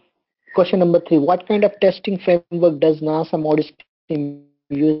question number 3. What kind of testing framework does NASA MODIS team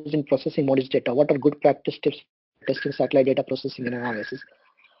use in processing MODIS data? What are good practice tips for testing satellite data processing and analysis?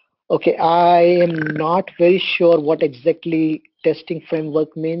 Okay, I am not very sure what exactly testing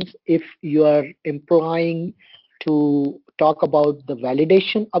framework means. If you are implying to talk about the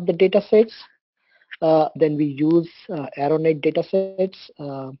validation of the data sets, then we use ARONET datasets.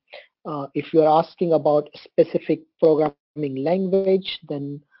 If you are asking about specific programming language,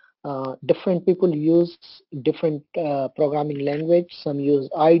 then different people use different programming language. Some use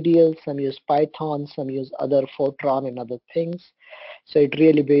Ideal, some use Python, some use other Fortran and other things. So it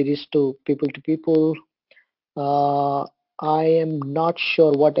really varies to people. Uh, I am not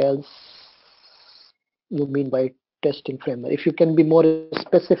sure what else you mean by testing framework. If you can be more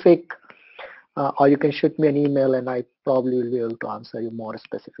specific, or you can shoot me an email and I probably will be able to answer you more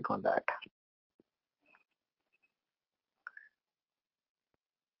specific on that.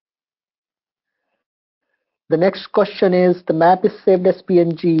 The next question is, the map is saved as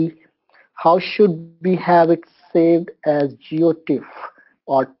PNG. How should we have it saved as GeoTIFF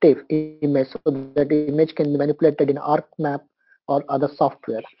or TIFF image so that image can be manipulated in ArcMap or other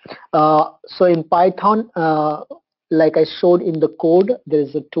software? So in Python, like I showed in the code, there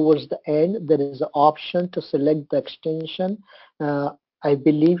is towards the end, there is an option to select the extension. I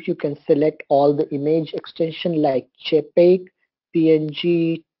believe you can select all the image extension like JPEG,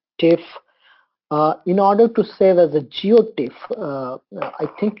 PNG, TIFF. In order to save as a GeoTIFF, I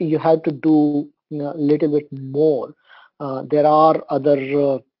think you have to do a little bit more. There are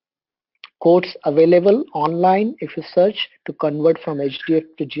other codes available online if you search to convert from HDF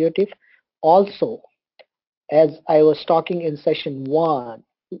to GeoTIFF. Also, as I was talking in session 1,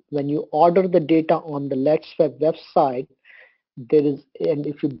 when you order the data on the Let's Web website, there is, and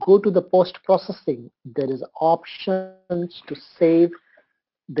if you go to the post processing, there is options to save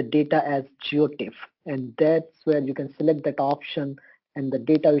the data as GeoTIFF, and that's where you can select that option, and the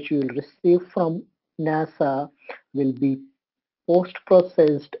data which you will receive from NASA will be post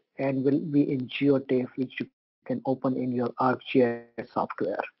processed and will be in GeoTIFF, which you can open in your ArcGIS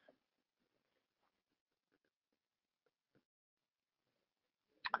software.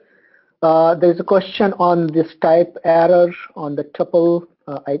 There's a question on this type error on the tuple.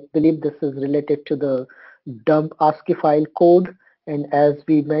 I believe this is related to the dump ASCII file code. And as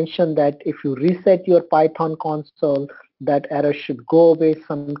we mentioned that if you reset your Python console, that error should go away.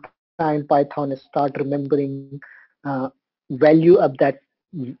 Sometime Python start remembering value of that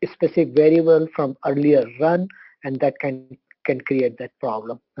specific variable from earlier run, and that can create that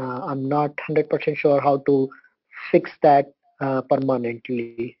problem. I'm not 100% sure how to fix that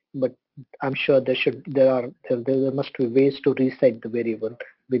permanently, but I'm sure there must be ways to reset the variable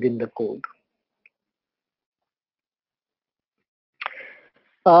within the code.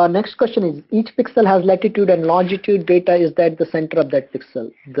 Next question is, each pixel has latitude and longitude data. Is that the center of that pixel?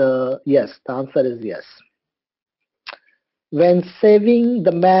 Yes, the answer is yes. When saving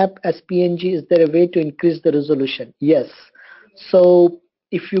the map as PNG, is there a way to increase the resolution? Yes. So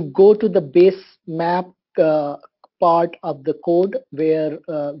if you go to the base map part of the code where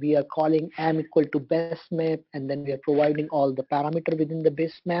we are calling m equal to base map, and then we are providing all the parameter within the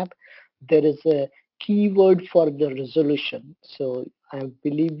base map, there is a keyword for the resolution. So I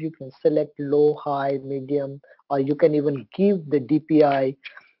believe you can select low, high, medium, or you can even give the DPI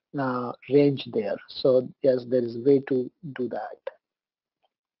range there. So yes, there is a way to do that.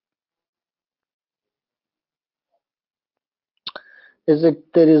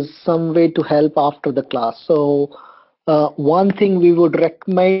 There is some way to help after the class? So one thing we would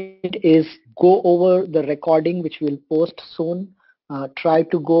recommend is go over the recording, which we'll post soon. Try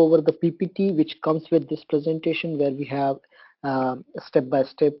to go over the PPT which comes with this presentation, where we have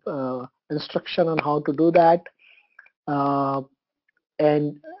step-by-step instruction on how to do that,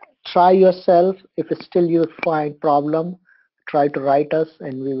 and try yourself. If it's still you find problem, try to write us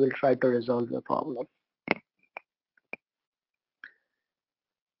and we will try to resolve the problem.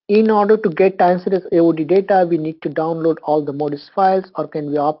 In order to get time series AOD data, we need to download all the MODIS files, or can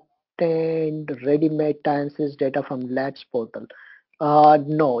we obtain ready-made time series data from LATS portal?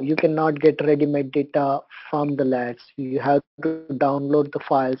 No, you cannot get ready-made data from the LATS. You have to download the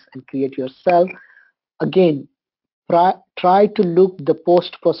files and create yourself. Again, try to look the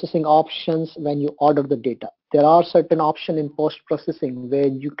post-processing options when you order the data. There are certain options in post-processing where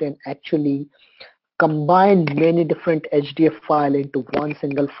you can actually combine many different HDF file into one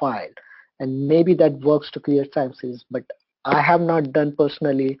single file, and maybe that works to create time series, but I have not done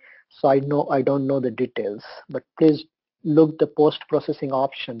personally, so I don't know the details. But please look the post processing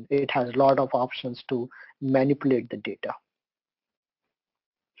option. It has a lot of options to manipulate the data.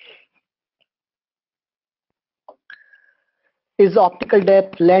 Is optical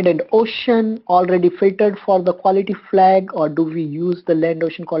depth, land and ocean already filtered for the quality flag, or do we use the land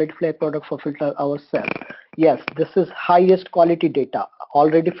ocean quality flag product for filter ourselves? Yes, this is highest quality data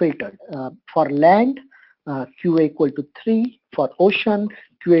already filtered. For land, QA equal to 3. For ocean,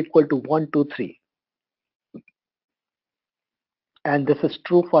 QA equal to 1, 2, 3. And this is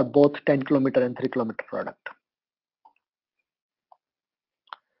true for both 10 kilometer and 3 kilometer product.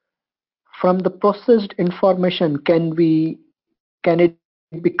 From the processed information, can it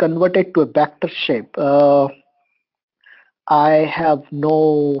be converted to a vector shape? I have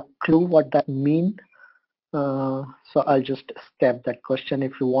no clue what that means. So I'll just skip that question.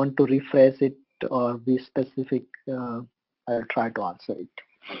 If you want to rephrase it or be specific, I'll try to answer it.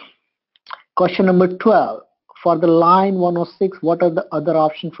 Question number 12. For the line 106, what are the other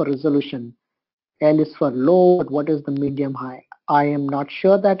options for resolution? L is for low, but what is the medium high? I am not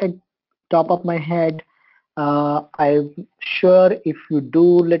sure that at top of my head. I'm sure if you do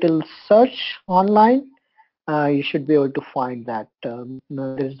little search online, you should be able to find that.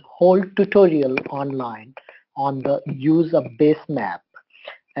 There's a whole tutorial online on the use of base map,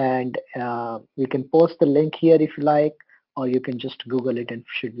 and you can post the link here if you like, or you can just Google it and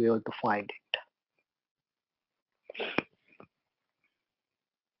should be able to find it.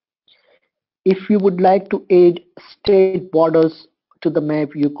 If you would like to add state borders to the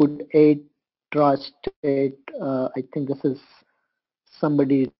map, you could add draw state. I think this is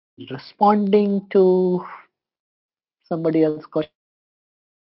somebody responding to somebody else's question.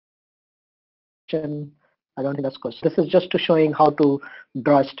 I don't think that's question. This is just to showing how to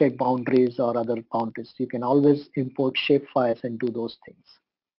draw state boundaries or other boundaries. You can always import shape files and do those things.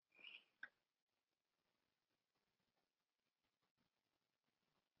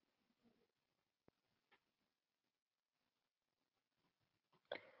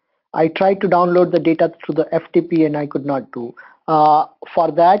 I tried to download the data through the FTP and I could not do.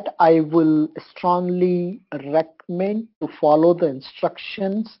 For that, I will strongly recommend to follow the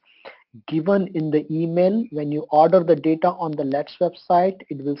instructions given in the email. When you order the data on the Let's website,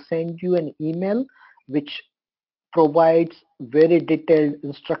 it will send you an email which provides very detailed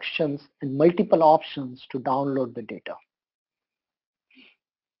instructions and multiple options to download the data.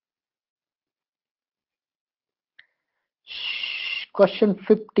 Question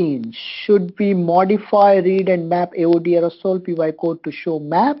 15. Should we modify read and map AOD aerosol PY code to show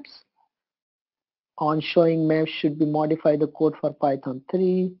maps? On showing maps, should we modify the code for Python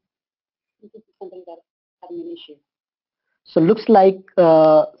 3? So looks like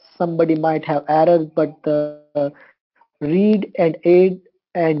somebody might have errors, but the read and aid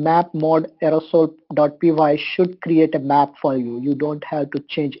and map mod aerosol.py should create a map for you. You don't have to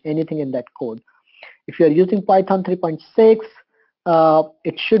change anything in that code. If you're using Python 3.6,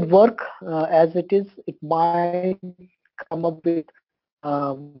 it should work as it is. It might come up with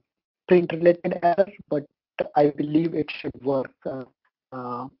print related error, but I believe it should work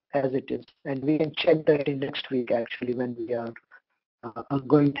as it is. And we can check that in next week actually when we are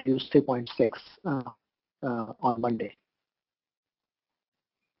going to use 3.6 on Monday.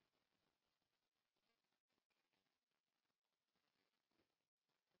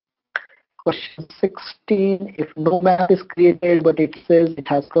 Question 16, if no map is created but it says it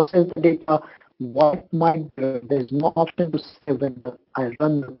has processed the data, what might be? There's no option to say when I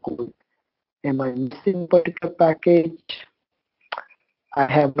run the code. Am I missing a particular package? I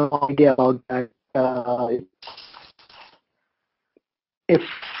have no idea about that. If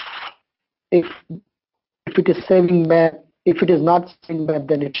it is saving map, if it is not saving map,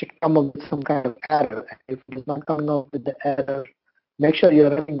 then it should come up with some kind of error. If it is not coming up with the error, make sure you're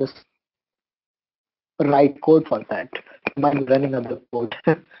running this right code for that. You might be running other code.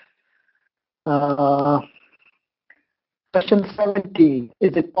 Question 17.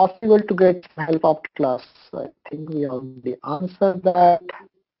 Is it possible to get help after class? I think we already answered that.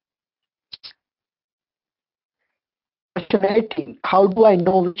 Question 18. How do I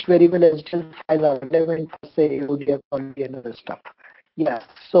know which variable SDL files are relevant for say AOD quality and other stuff? Yes.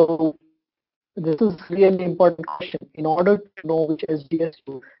 So this is really important question. In order to know which SDS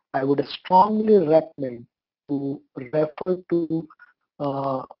to, I would strongly recommend to refer to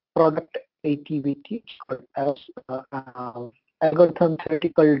product activity as algorithm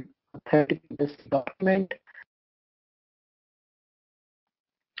theoretical document.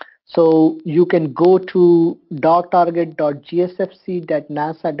 So you can go to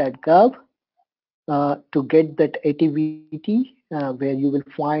darktarget.gsfc.nasa.gov to get that ATVT, where you will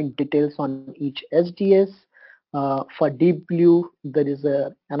find details on each SDS. For Deep Blue, there is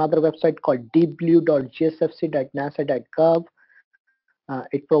another website called deepblue.gsfc.nasa.gov.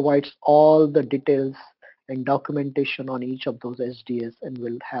 It provides all the details and documentation on each of those SDS and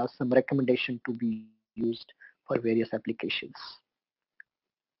will have some recommendation to be used for various applications.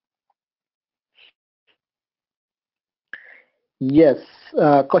 Yes.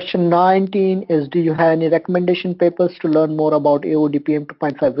 Question 19 is, do you have any recommendation papers to learn more about AOD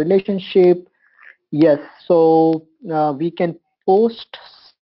PM2.5 relationship? Yes. So we can post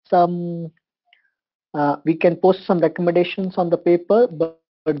some recommendations on the paper, but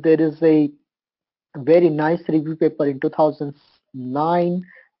there is a very nice review paper in 2009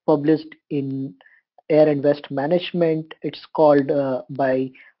 published in Air and Waste Management. It's called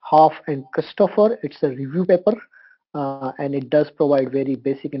by Hoff and Christopher. It's a review paper, and it does provide very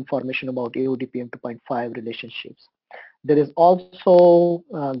basic information about AOD PM2.5 relationships. There is also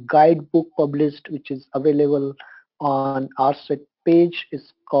a guidebook published, which is available on ARSET page.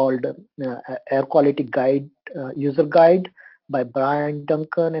 It's called Air Quality Guide, User Guide by Brian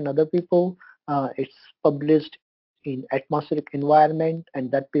Duncan and other people. It's published in Atmospheric Environment,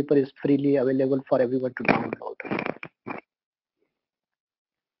 and that paper is freely available for everyone to download.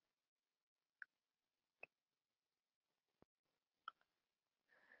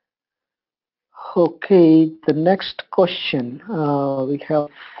 Okay, the next question. We have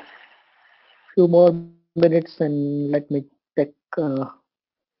few more minutes, and let me check kind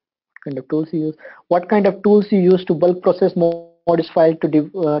of tools you use. What kind of tools you use to bulk process MODIS file to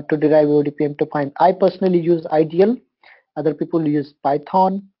derive ODPM to find? I personally use Ideal. Other people use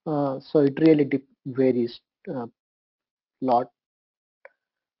Python. So it really varies lot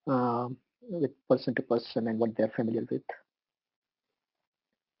with person to person and what they're familiar with.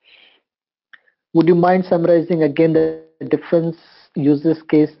 Would you mind summarizing again the difference, uses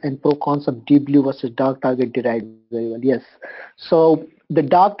case, and pro cons of deep blue versus dark target derived very well? Yes. So the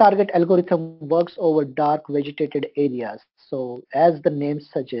dark target algorithm works over dark vegetated areas. So as the name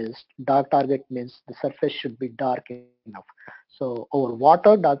suggests, dark target means the surface should be dark enough. So over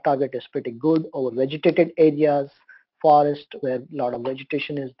water, dark target is pretty good. Over vegetated areas, forest where a lot of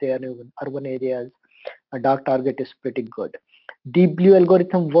vegetation is there, even urban areas, a dark target is pretty good. Deep blue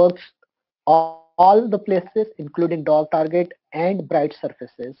algorithm works all the places, including dark target and bright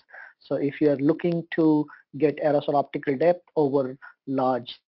surfaces. So if you are looking to get aerosol optical depth over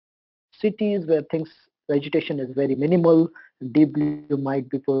large cities where things vegetation is very minimal, deep blue might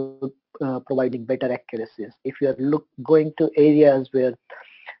be providing better accuracies. If you are going to areas where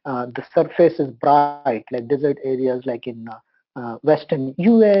the surface is bright, like desert areas like in western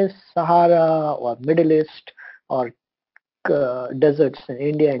US, Sahara, or Middle East, or deserts in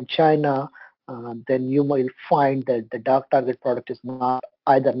India and China, then you will find that the dark target product is not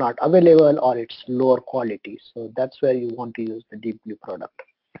either not available or it's lower quality. So that's where you want to use the deep blue product.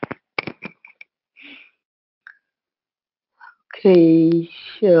 Okay.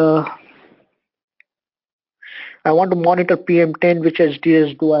 Uh, I want to monitor PM10. Which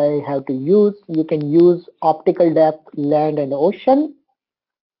HDS do I have to use? You can use optical depth, land, and ocean.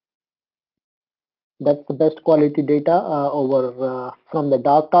 That's the best quality data over from the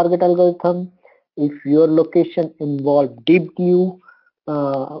dark target algorithm. If your location involves deep blue,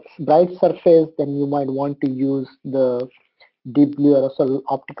 bright surface, then you might want to use the deep blue aerosol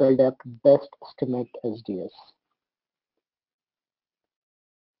optical depth best estimate SDS.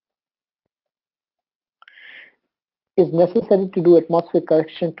 Is necessary to do atmospheric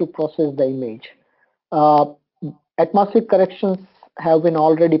correction to process the image. Uh, Atmospheric corrections have been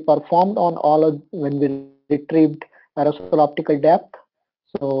already performed on all of when we retrieved aerosol optical depth.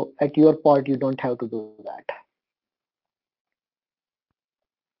 So at your part, you don't have to do that.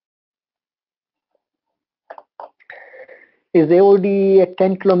 Is AOD at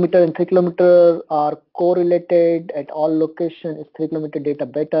 10 kilometer and 3 kilometer are correlated at all locations? Is 3 kilometer data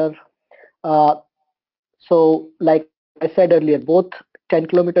better? Uh, so like I said earlier, both 10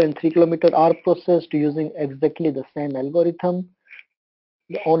 kilometer and 3 kilometer are processed using exactly the same algorithm.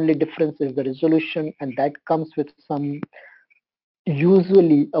 The only difference is the resolution, and that comes with some.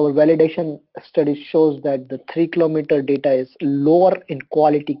 Usually, our validation study shows that the 3 kilometer data is lower in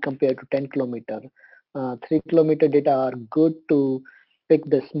quality compared to 10 kilometer. 3 kilometer data are good to pick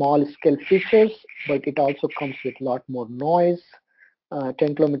the small scale features, but it also comes with a lot more noise.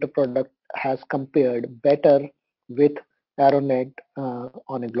 10 kilometer product has compared better with AeroNet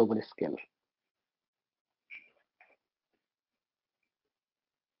on a global scale.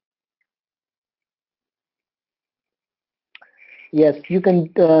 Yes, you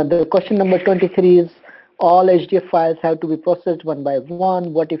can. The question number 23 is all HDF files have to be processed one by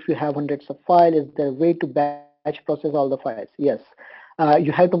one. What if you have hundreds of files? Is there a way to batch process all the files? Yes.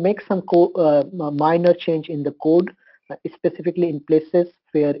 You have to make some minor change in the code, specifically in places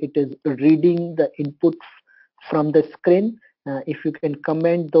where it is reading the input from the screen. If you can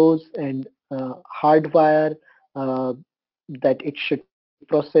comment those and hardwire that it should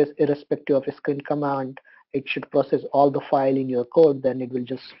process irrespective of a screen command, it should process all the file in your code, then it will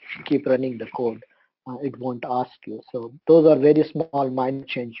just keep running the code. It won't ask you. So those are very small minor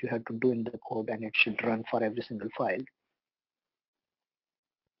change you have to do in the code, and it should run for every single file.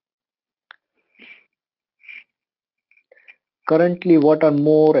 Currently, what are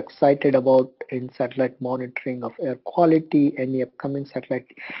more excited about in satellite monitoring of air quality, any upcoming satellite?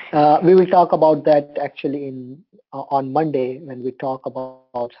 We will talk about that actually on Monday when we talk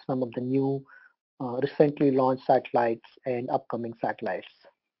about some of the new recently launched satellites and upcoming satellites.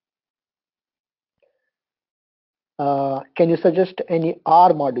 Can you suggest any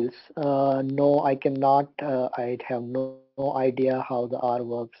R modules? No, I cannot. I have no idea how the R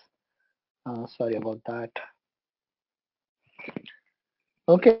works. Sorry about that.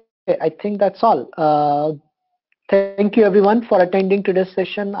 Okay, I think that's all. Thank you everyone for attending today's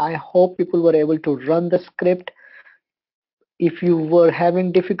session. I hope people were able to run the script. If you were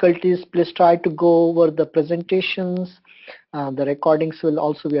having difficulties, please try to go over the presentations. The recordings will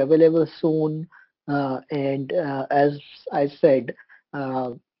also be available soon. And as I said,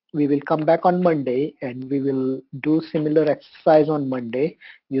 uh, we will come back on Monday and we will do similar exercise on Monday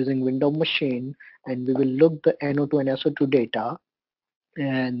using window machine, and we will look the NO2 and SO2 data,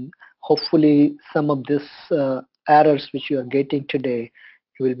 and hopefully some of this errors which you are getting today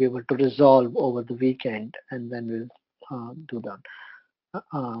you will be able to resolve over the weekend, and then we'll do that.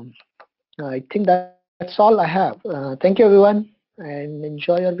 um, I think that's all I have. Thank you everyone, and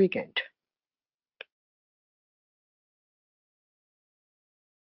enjoy your weekend.